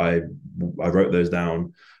 So I wrote those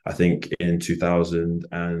down, I think in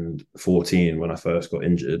 2014 when I first got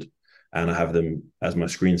injured. And I have them as my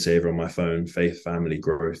screensaver on my phone: faith, family,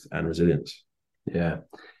 growth, and resilience. Yeah.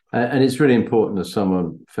 And it's really important, as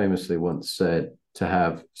someone famously once said, to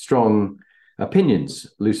have strong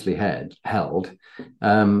opinions loosely held.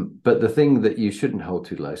 But the thing that you shouldn't hold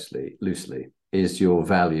too loosely is your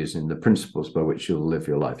values and the principles by which you'll live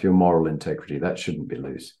your life, your moral integrity. That shouldn't be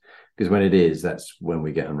loose, because when it is, that's when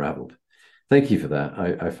we get unraveled. Thank you for that.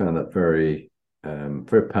 I found that very,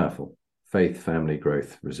 very powerful. Faith, family,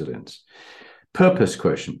 growth, resilience. Purpose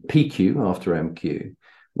quotient, PQ after MQ.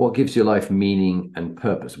 What gives your life meaning and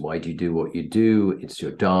purpose? Why do you do what you do? It's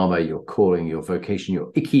your dharma, your calling, your vocation,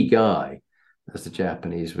 your ikigai, as the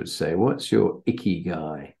Japanese would say. What's your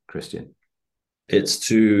ikigai, Christian? It's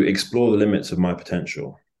to explore the limits of my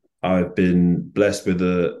potential. I've been blessed with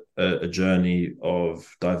a journey of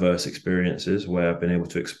diverse experiences where I've been able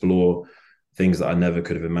to explore things that I never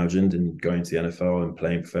could have imagined in going to the NFL and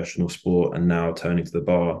playing professional sport and now turning to the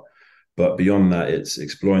bar. But beyond that, it's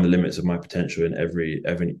exploring the limits of my potential in every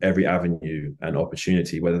avenue and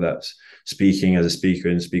opportunity, whether that's speaking as a speaker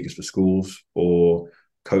in Speakers for Schools, or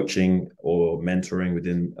coaching or mentoring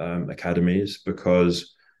within academies,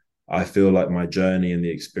 because I feel like my journey and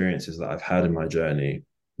the experiences that I've had in my journey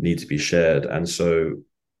need to be shared. And so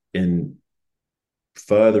in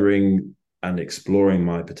furthering and exploring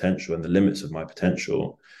my potential and the limits of my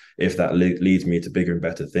potential, if that leads me to bigger and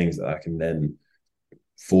better things that I can then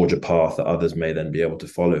forge a path that others may then be able to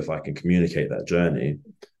follow, if I can communicate that journey,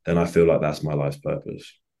 then I feel like that's my life's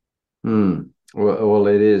purpose. Well,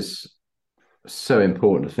 it is so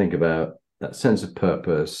important to think about that sense of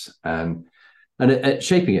purpose and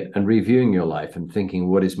shaping it and reviewing your life and thinking,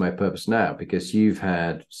 what is my purpose now? Because you've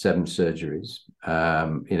had 7 surgeries,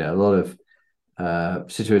 a lot of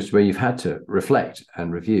situations where you've had to reflect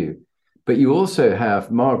and review, but you also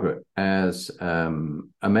have Margaret as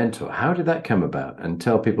a mentor. How did that come about? And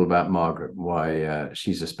tell people about Margaret, why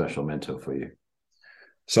she's a special mentor for you.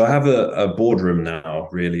 So I have a boardroom now,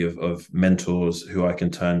 really, of mentors who I can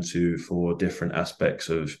turn to for different aspects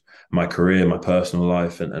of my career, my personal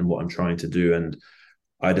life, and what I'm trying to do. And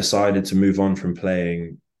I decided to move on from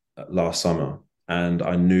playing last summer. And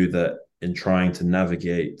I knew that in trying to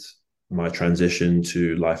navigate my transition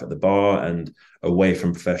to life at the bar and away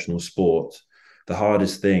from professional sport, the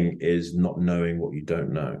hardest thing is not knowing what you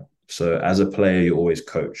don't know. So as a player, you're always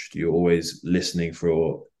coached. You're always listening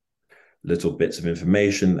for little bits of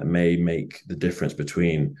information that may make the difference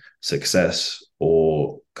between success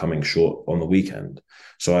or coming short on the weekend.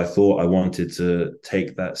 So I thought I wanted to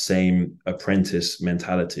take that same apprentice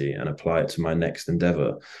mentality and apply it to my next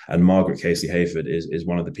endeavor. And Margaret Casey Hayford is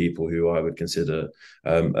one of the people who I would consider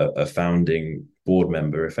a founding board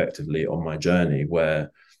member effectively on my journey,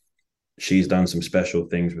 where she's done some special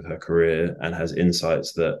things with her career and has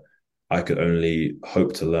insights that I could only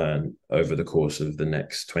hope to learn over the course of the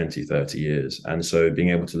next 20, 30 years. And so being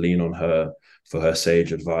able to lean on her for her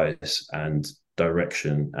sage advice and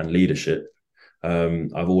direction and leadership,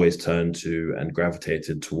 I've always turned to and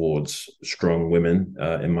gravitated towards strong women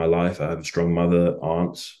in my life. I have a strong mother,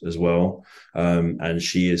 aunts as well. And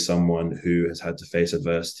she is someone who has had to face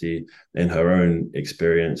adversity in her own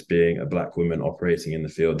experience, being a Black woman operating in the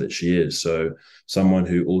field that she is. So someone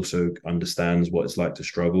who also understands what it's like to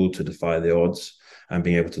struggle, to defy the odds, and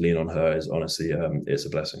being able to lean on her is honestly, it's a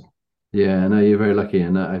blessing. Yeah, no, you're very lucky,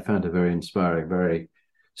 and I found her very inspiring, very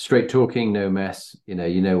straight talking, no mess. You know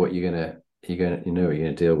what you know what you're going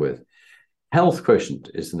to deal with. Health quotient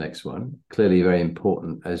is the next one. Clearly very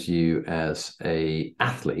important as a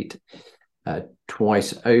athlete,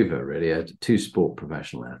 twice over, really, a two-sport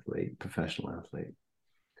professional athlete.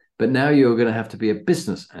 But now you're going to have to be a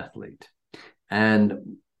business athlete.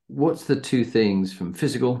 And what's the two things from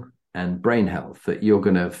physical and brain health that you're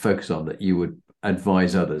going to focus on that you would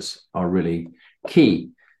advise others are really key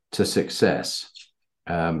to success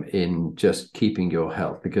in just keeping your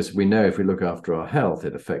health? Because we know if we look after our health,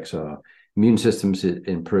 it affects our immune systems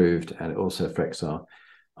improved, and it also affects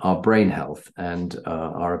our brain health and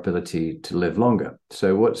our ability to live longer.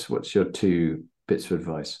 So what's your two bits of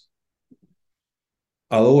advice?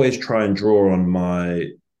 I'll always try and draw on my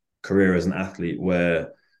career as an athlete,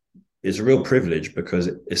 where it's a real privilege because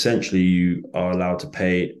essentially you are allowed to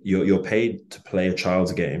pay, you're paid to play a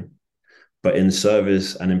child's game, but in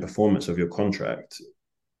service and in performance of your contract,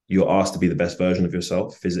 you're asked to be the best version of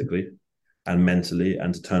yourself physically and mentally,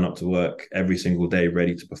 and to turn up to work every single day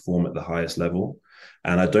ready to perform at the highest level.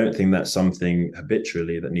 And I don't think that's something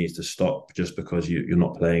habitually that needs to stop just because you're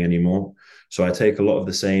not playing anymore. So I take a lot of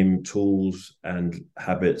the same tools and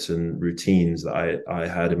habits and routines that I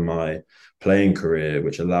had in my playing career,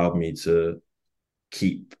 which allowed me to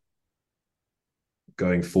keep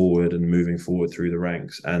going forward and moving forward through the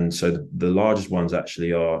ranks. And so the largest ones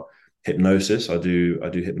actually are hypnosis. I do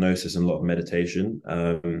hypnosis and a lot of meditation,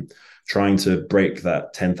 trying to break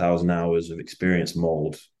that 10,000 hours of experience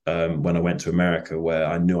mold. When I went to America, where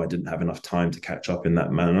I knew I didn't have enough time to catch up in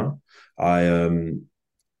that manner, I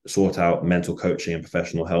sought out mental coaching and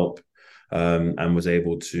professional help, and was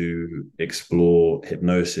able to explore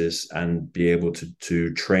hypnosis and be able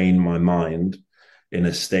to train my mind in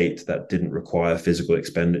a state that didn't require physical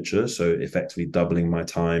expenditure. So effectively doubling my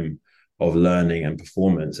time of learning and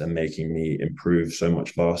performance and making me improve so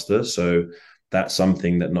much faster. So that's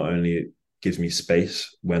something that not only gives me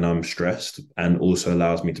space when I'm stressed and also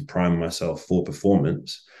allows me to prime myself for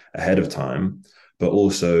performance ahead of time, but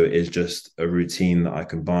also is just a routine that I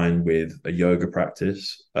combine with a yoga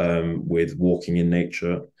practice, with walking in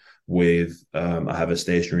nature, with I have a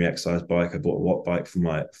stationary exercise bike. I bought a watt bike for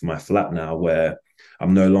my flat now, where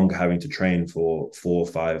I'm no longer having to train for 4,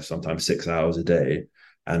 5, sometimes 6 hours a day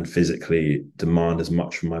and physically demand as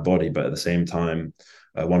much from my body. But at the same time,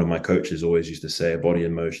 one of my coaches always used to say, a body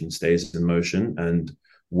in motion stays in motion. And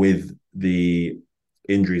with the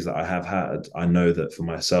injuries that I have had, I know that for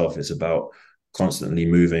myself, it's about constantly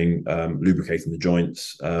moving, lubricating the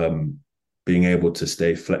joints, being able to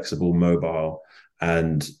stay flexible, mobile,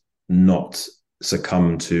 and not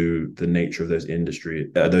succumb to the nature of those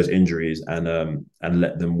injuries and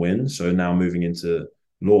let them win. So now moving into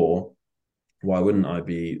law, why wouldn't I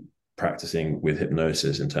be practicing with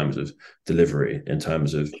hypnosis in terms of delivery, in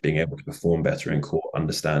terms of being able to perform better in court,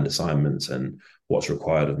 understand assignments and what's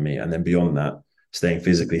required of me, and then beyond that, staying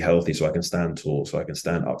physically healthy so I can stand tall, so I can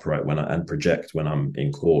stand upright and project when I'm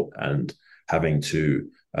in court and having to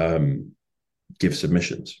give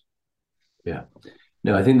submissions. Yeah.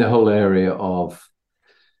 No, I think the whole area of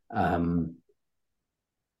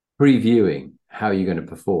previewing how you're going to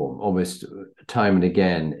perform, almost time and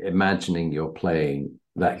again, imagining you're playing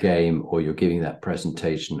that game or you're giving that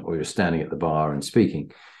presentation or you're standing at the bar and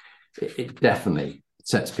speaking, it definitely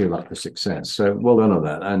sets people up for success. So well done on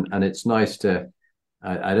that. And it's nice to,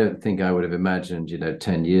 I don't think I would have imagined,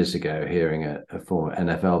 10 years ago, hearing a former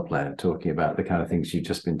NFL player talking about the kind of things you've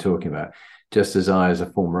just been talking about, just as I, as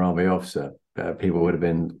a former army officer, people would have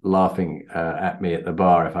been laughing at me at the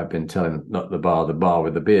bar if I'd been telling, not the bar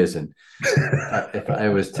with the beers in. If I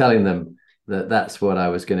was telling them that that's what I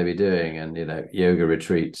was going to be doing, and yoga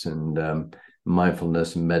retreats and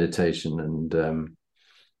mindfulness and meditation and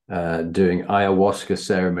doing ayahuasca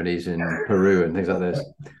ceremonies in Peru and things like this.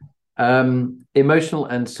 Emotional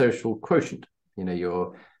and social quotient.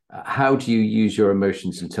 How do you use your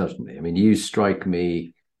emotions intelligently? I mean, you strike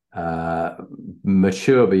me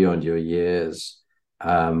mature beyond your years,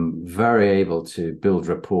 very able to build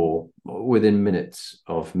rapport within minutes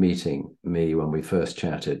of meeting me when we first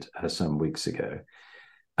chatted some weeks ago.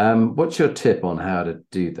 What's your tip on how to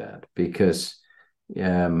do that? Because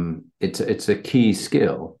it's a key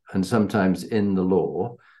skill, and sometimes in the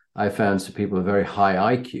law, I found some people with very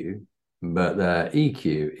high IQ, but their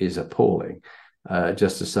EQ is appalling.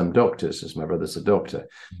 Just as some doctors, as my brother's a doctor,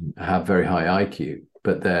 have very high IQ,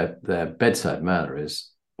 but their bedside manner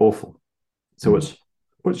is awful. So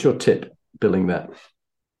what's your tip building that?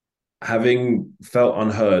 Having felt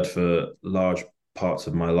unheard for large parts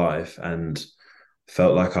of my life and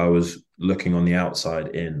felt like I was looking on the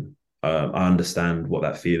outside in, I understand what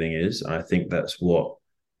that feeling is. And I think that's what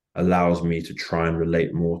allows me to try and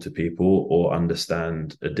relate more to people or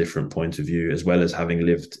understand a different point of view, as well as having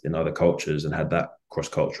lived in other cultures and had that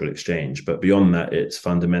cross-cultural exchange. But beyond that, it's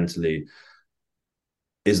fundamentally,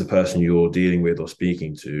 is the person you're dealing with or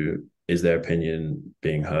speaking to, is their opinion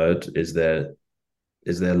being heard? Is their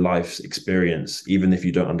life's experience, even if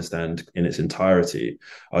you don't understand in its entirety,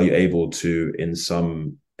 are you able to, in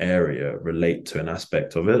some area, relate to an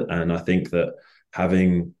aspect of it? And I think that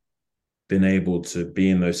having been able to be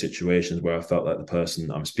in those situations where I felt like the person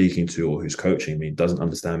I'm speaking to or who's coaching me doesn't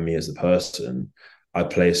understand me as a person, I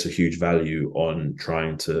place a huge value on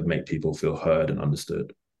trying to make people feel heard and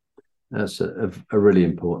understood. That's a really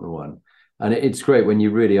important one. And it's great when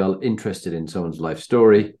you really are interested in someone's life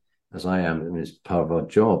story, as I am. I mean, it's part of our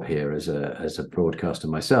job here as a broadcaster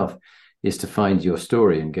myself, is to find your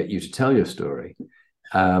story and get you to tell your story.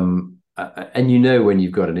 And when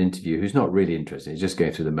you've got an interview who's not really interested, he's just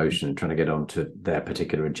going through the motion and trying to get onto their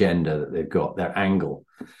particular agenda that they've got, their angle.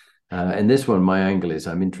 And this one, my angle is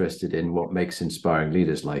I'm interested in what makes inspiring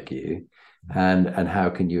leaders like you, and how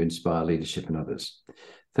can you inspire leadership in others.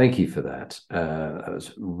 Thank you for that. That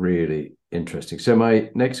was really interesting. So my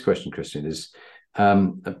next question, Christian, is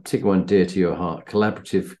a particular one dear to your heart: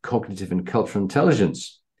 collaborative, cognitive, and cultural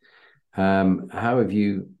intelligence. How have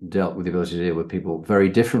you dealt with the ability to deal with people very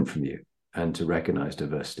different from you and to recognize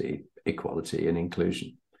diversity, equality, and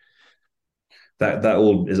inclusion? That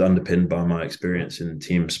all is underpinned by my experience in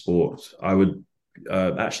team sport. I would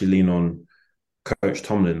actually lean on Coach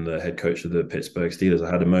Tomlin, the head coach of the Pittsburgh Steelers. I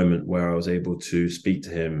had a moment where I was able to speak to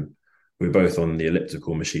him. We were both on the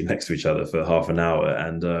elliptical machine next to each other for half an hour.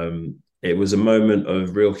 And it was a moment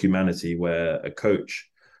of real humanity where a coach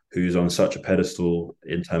who's on such a pedestal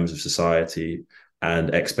in terms of society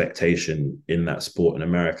and expectation in that sport in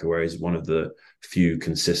America, where he's one of the few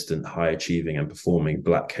consistent, high achieving and performing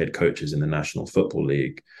Black head coaches in the National Football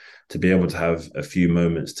League, to be able to have a few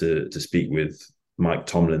moments to speak with Mike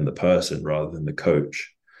Tomlin, the person, rather than the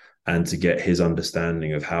coach, and to get his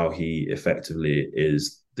understanding of how he effectively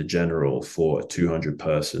is the general for a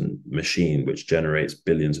 200-person machine, which generates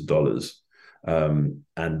billions of dollars,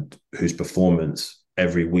 and whose performance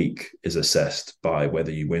every week is assessed by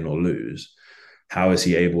whether you win or lose. How is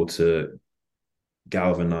he able to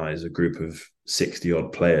galvanize a group of 60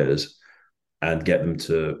 odd players and get them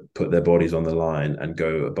to put their bodies on the line and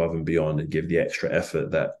go above and beyond and give the extra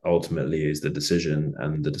effort that ultimately is the decision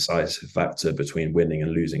and the decisive factor between winning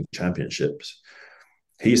and losing championships?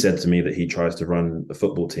 He said to me that he tries to run a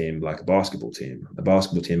football team like a basketball team. A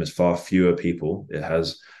basketball team has far fewer people. It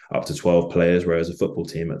has up to 12 players, whereas a football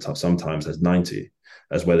team sometimes has 90,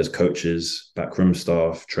 as well as coaches, backroom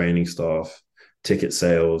staff, training staff, ticket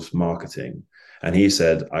sales, marketing. And he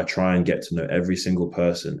said, I try and get to know every single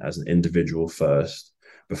person as an individual first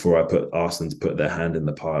before I ask them to put their hand in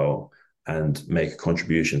the pile and make a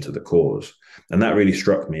contribution to the cause. And that really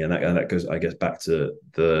struck me. And that goes, I guess, back to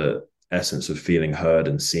the essence of feeling heard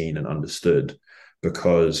and seen and understood.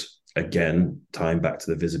 Because again, tying back to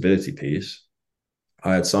the visibility piece,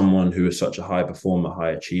 I had someone who was such a high performer,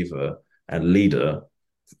 high achiever, and leader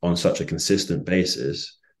on such a consistent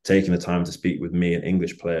basis, taking the time to speak with me, an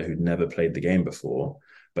English player who'd never played the game before,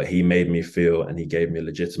 but he made me feel and he gave me a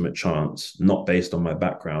legitimate chance, not based on my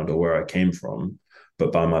background or where I came from,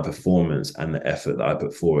 but by my performance and the effort that I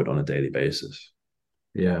put forward on a daily basis.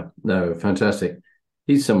 Yeah, no, fantastic.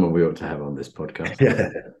 He's someone we ought to have on this podcast. Yeah,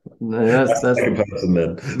 No, that's that's the second person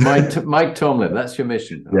then. Mike Tomlin. That's your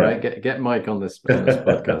mission. All right, get Mike on this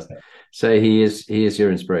podcast. Say he is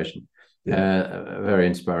your inspiration. A very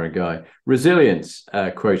inspiring guy. Resilience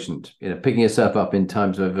quotient. Picking yourself up in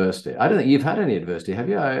times of adversity. I don't think you've had any adversity, have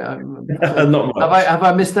you? Not much. Have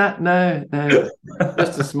I missed that? No,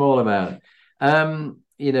 just a small amount.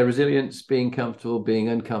 Resilience, being comfortable, being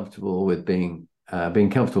uncomfortable with being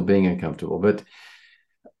comfortable, being uncomfortable. But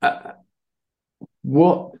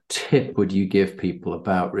what tip would you give people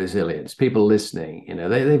about resilience? People listening,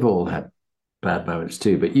 they've all had bad moments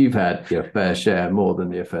too, but you've had your fair share, more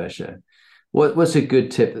than your fair share. What's a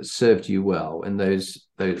good tip that served you well in those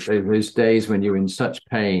days when you're in such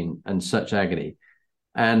pain and such agony,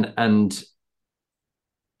 and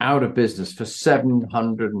out of business for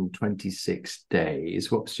 726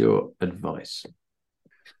 days? What's your advice?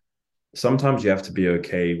 Sometimes you have to be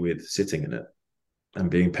okay with sitting in it and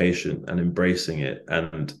being patient and embracing it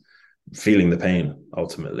and feeling the pain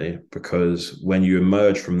ultimately, because when you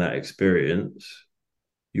emerge from that experience,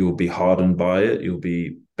 you'll be hardened by it. You'll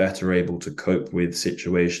be better able to cope with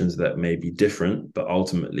situations that may be different, but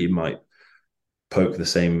ultimately might poke the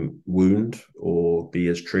same wound or be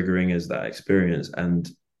as triggering as that experience. And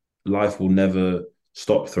life will never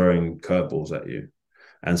stop throwing curveballs at you.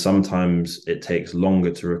 And sometimes it takes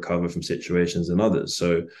longer to recover from situations than others.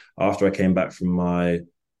 So after I came back from my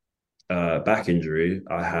back injury,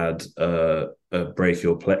 I had a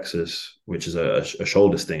brachial plexus, which is a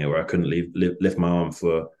shoulder stinger, where I couldn't lift my arm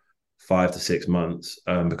for 5 to 6 months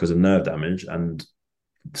because of nerve damage. And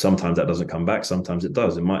sometimes that doesn't come back. Sometimes it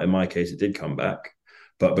does. In my case, it did come back.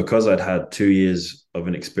 But because I'd had 2 years of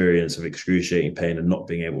an experience of excruciating pain and not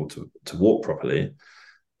being able to walk properly,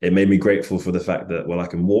 it made me grateful for the fact that, well, I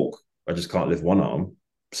can walk, I just can't lift one arm.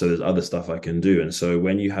 So there's other stuff I can do. And so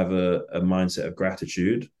when you have a mindset of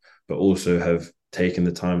gratitude, but also have taken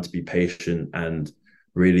the time to be patient and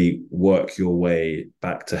really work your way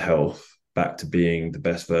back to health, back to being the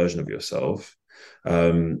best version of yourself,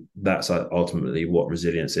 that's ultimately what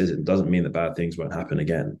resilience is. It doesn't mean that bad things won't happen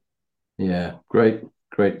again. Yeah, great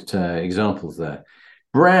examples there.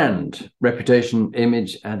 Brand, reputation,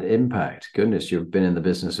 image, and impact. Goodness, you've been in the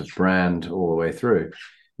business of brand all the way through.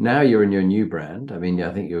 Now you're in your new brand. I mean,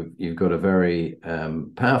 I think you've got a very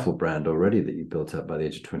powerful brand already that you built up by the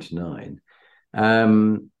age of 29.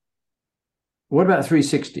 What about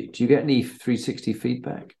 360? Do you get any 360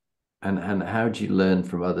 feedback? And how do you learn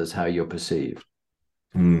from others how you're perceived?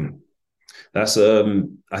 That's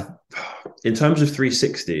in terms of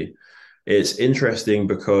 360, it's interesting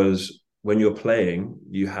because when you're playing,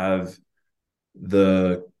 you have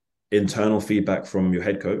the internal feedback from your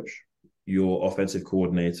head coach, your offensive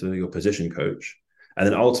coordinator, your position coach, and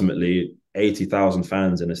then ultimately 80,000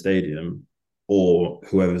 fans in a stadium or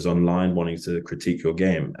whoever's online wanting to critique your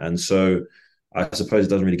game. And so I suppose it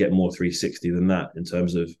doesn't really get more 360 than that in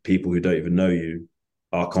terms of people who don't even know you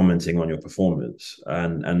are commenting on your performance.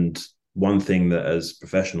 And one thing that as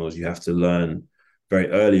professionals you have to learn very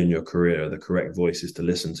early in your career, the correct voices to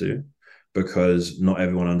listen to, because not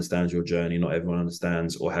everyone understands your journey, not everyone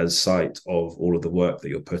understands or has sight of all of the work that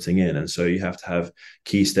you're putting in. And so you have to have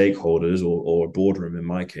key stakeholders or a boardroom, in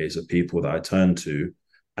my case, of people that I turn to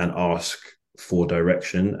and ask for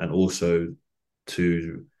direction, and also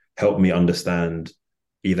to help me understand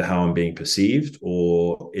either how I'm being perceived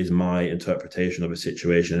or is my interpretation of a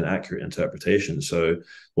situation an accurate interpretation. So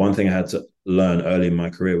one thing I had to learn early in my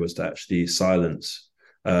career was to actually silence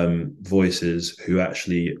voices who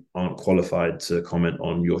actually aren't qualified to comment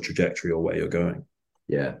on your trajectory or where you're going.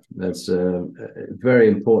 Yeah, that's very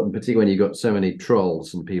important, particularly when you've got so many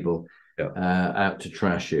trolls and people out to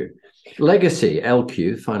trash you. Legacy,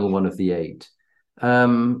 LQ, final one of the 8.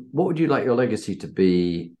 What would you like your legacy to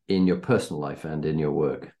be in your personal life and in your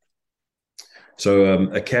work? So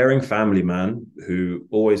a caring family man who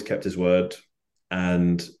always kept his word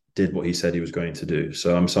and did what he said he was going to do.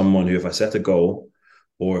 So I'm someone who, if I set a goal,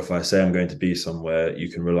 or if I say I'm going to be somewhere,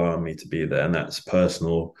 you can rely on me to be there. And that's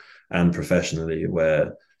personal and professionally,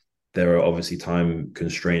 where there are obviously time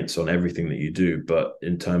constraints on everything that you do. But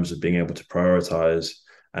in terms of being able to prioritize,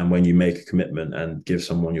 and when you make a commitment and give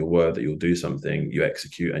someone your word that you'll do something, you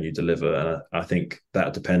execute and you deliver. And I think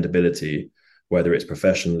that dependability, whether it's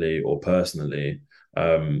professionally or personally,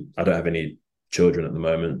 I don't have any children at the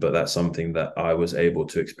moment, but that's something that I was able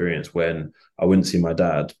to experience when I wouldn't see my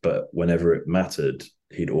dad, but whenever it mattered,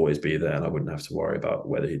 he'd always be there and I wouldn't have to worry about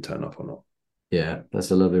whether he'd turn up or not. Yeah,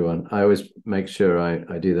 that's a lovely one. I always make sure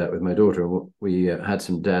I do that with my daughter. We had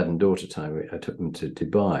some dad and daughter time. I took them to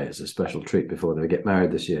Dubai as a special treat before they get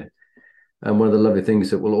married this year. And one of the lovely things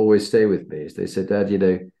that will always stay with me is they said,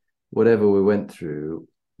 Dad, whatever we went through,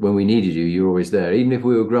 when we needed you, you were always there. Even if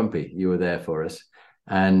we were grumpy, you were there for us.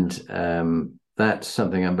 And that's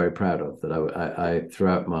something I'm very proud of, that I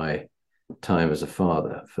throughout my time as a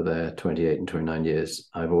father for their 28 and 29 years,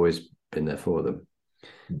 I've always been there for them.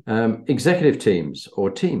 Executive teams or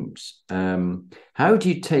teams. How do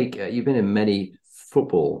you take, you've been in many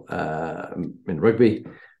football, in rugby,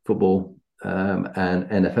 football, and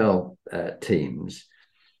NFL teams.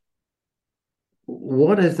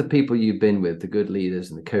 What have the people you've been with, the good leaders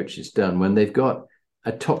and the coaches, done when they've got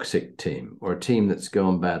a toxic team or a team that's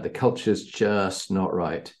gone bad? The culture's just not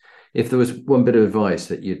right. If there was one bit of advice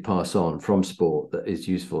that you'd pass on from sport that is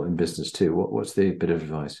useful in business too, what's the bit of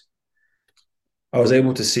advice? I was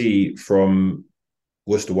able to see from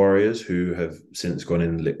Worcester Warriors, who have since gone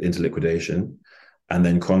into liquidation, and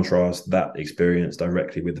then contrast that experience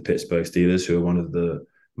directly with the Pittsburgh Steelers, who are one of the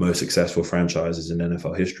most successful franchises in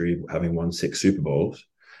NFL history, having won 6 Super Bowls.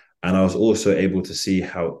 And I was also able to see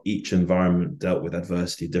how each environment dealt with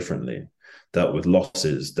adversity differently, dealt with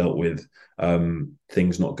losses, dealt with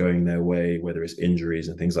things not going their way, whether it's injuries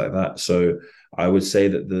and things like that. So I would say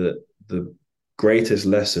that the greatest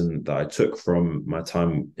lesson that I took from my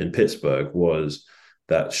time in Pittsburgh was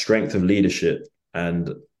that strength of leadership and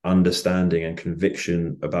understanding and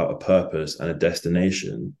conviction about a purpose and a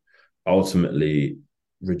destination ultimately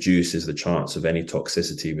reduces the chance of any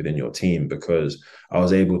toxicity within your team. Because I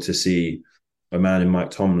was able to see a man in Mike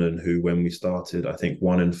Tomlin who, when we started, I think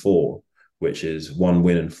 1-4, which is 1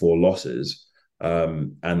 win and 4 losses,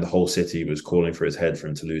 and the whole city was calling for his head for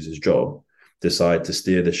him to lose his job, decide to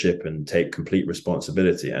steer the ship and take complete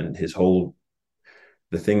responsibility. And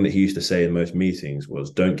the thing that he used to say in most meetings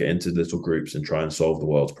was, don't get into little groups and try and solve the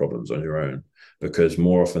world's problems on your own. Because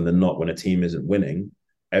more often than not, when a team isn't winning,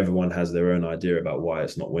 everyone has their own idea about why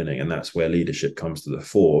it's not winning. And that's where leadership comes to the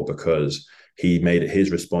fore, because he made it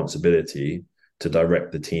his responsibility to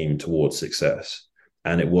direct the team towards success.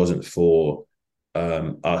 And it wasn't for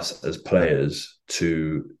us as players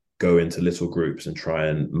to go into little groups and try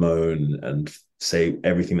and moan and say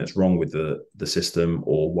everything that's wrong with the system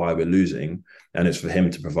or why we're losing. And it's for him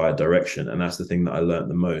to provide direction. And that's the thing that I learned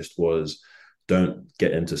the most was, don't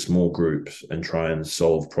get into small groups and try and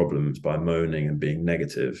solve problems by moaning and being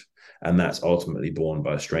negative. And that's ultimately born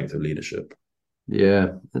by strength of leadership.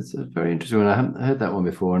 Yeah, that's a very interesting one. I haven't heard that one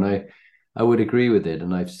before, and I would agree with it.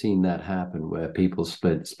 And I've seen that happen where people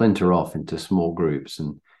splinter off into small groups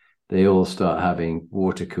and they all start having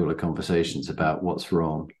water cooler conversations about what's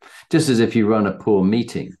wrong. Just as if you run a poor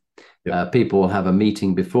meeting, people will have a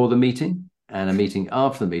meeting before the meeting and a meeting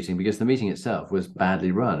after the meeting because the meeting itself was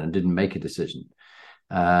badly run and didn't make a decision.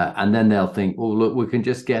 And then they'll think, well, look, we can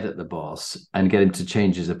just get at the boss and get him to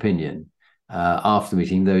change his opinion after the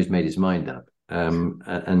meeting, though he's made his mind up.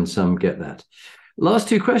 And some get that. Last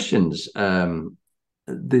 2 questions. The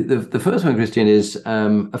first one, Christian, is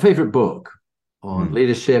a favorite book on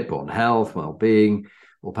leadership, on health, well-being,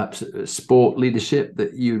 or perhaps sport leadership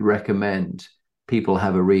that you'd recommend people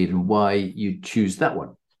have a read, and why you'd choose that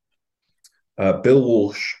one. Bill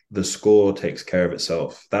Walsh, The Score Takes Care of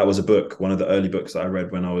Itself. That was a book, one of the early books that I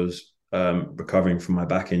read when I was recovering from my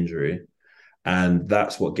back injury. And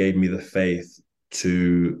that's what gave me the faith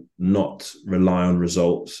to not rely on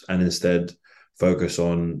results and instead focus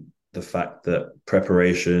on the fact that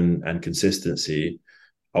preparation and consistency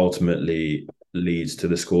ultimately leads to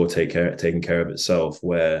the score taking care of itself,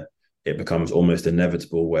 where it becomes almost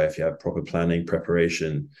inevitable, where if you have proper planning,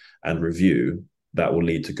 preparation, and review, that will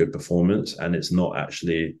lead to good performance. And it's not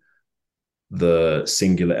actually the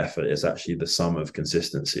singular effort, it's actually the sum of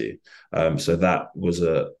consistency. So that was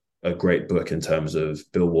a great book in terms of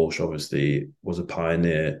Bill Walsh obviously was a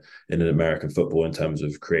pioneer in American football in terms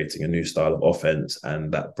of creating a new style of offense,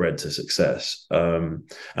 and that bred to success. And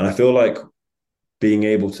I feel like being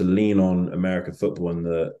able to lean on American football and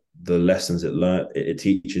the lessons it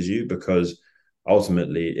teaches you, because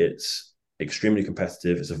ultimately it's extremely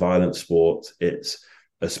competitive. It's a violent sport. It's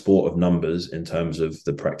a sport of numbers in terms of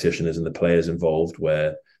the practitioners and the players involved,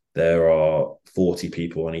 where there are 40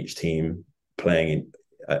 people on each team playing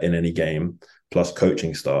in any game, plus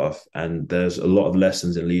coaching staff. And there's a lot of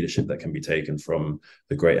lessons in leadership that can be taken from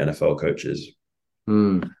the great NFL coaches.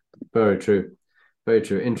 Very true. Very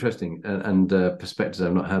true. Interesting. And perspectives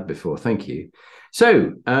I've not had before. Thank you.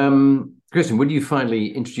 So, Christian, would you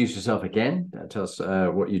finally introduce yourself again? Tell us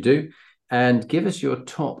what you do and give us your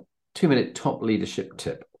 2-minute top leadership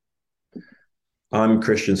tip. I'm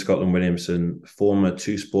Christian Scotland-Williamson, former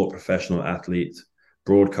 2-sport professional athlete,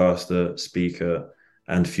 broadcaster, speaker,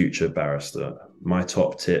 and future barrister. My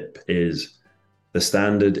top tip is The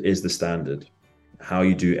standard is the standard. How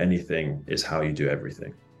you do anything is how you do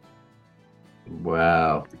everything.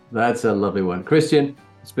 Wow, that's a lovely one. Christian,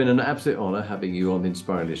 it's been an absolute honor having you on the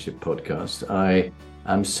Inspiring Leadership podcast. I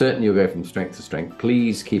am certain you'll go from strength to strength.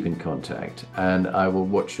 Please keep in contact, and I will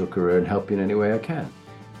watch your career and help you in any way I can.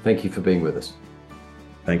 Thank you for being with us.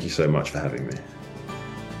 Thank you so much for having me.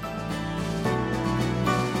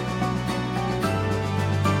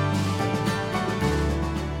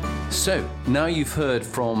 So now you've heard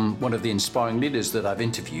from one of the inspiring leaders that I've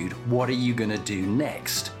interviewed, what are you going to do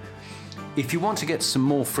next? If you want to get some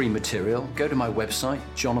more free material, go to my website,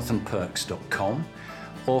 jonathanperks.com,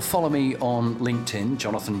 or follow me on LinkedIn,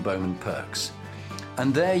 Jonathan Bowman Perks.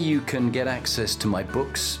 And there you can get access to my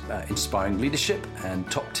books, Inspiring Leadership and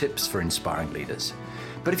Top Tips for Inspiring Leaders.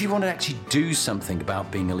 But if you want to actually do something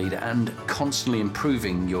about being a leader and constantly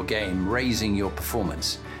improving your game, raising your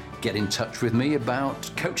performance, get in touch with me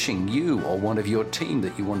about coaching you or one of your team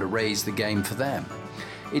that you want to raise the game for them.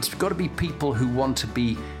 It's got to be people who want to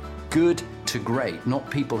be good to great, not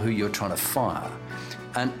people who you're trying to fire.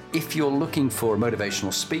 And if you're looking for a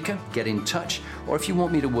motivational speaker, get in touch. Or if you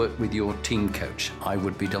want me to work with your team coach, I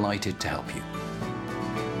would be delighted to help you.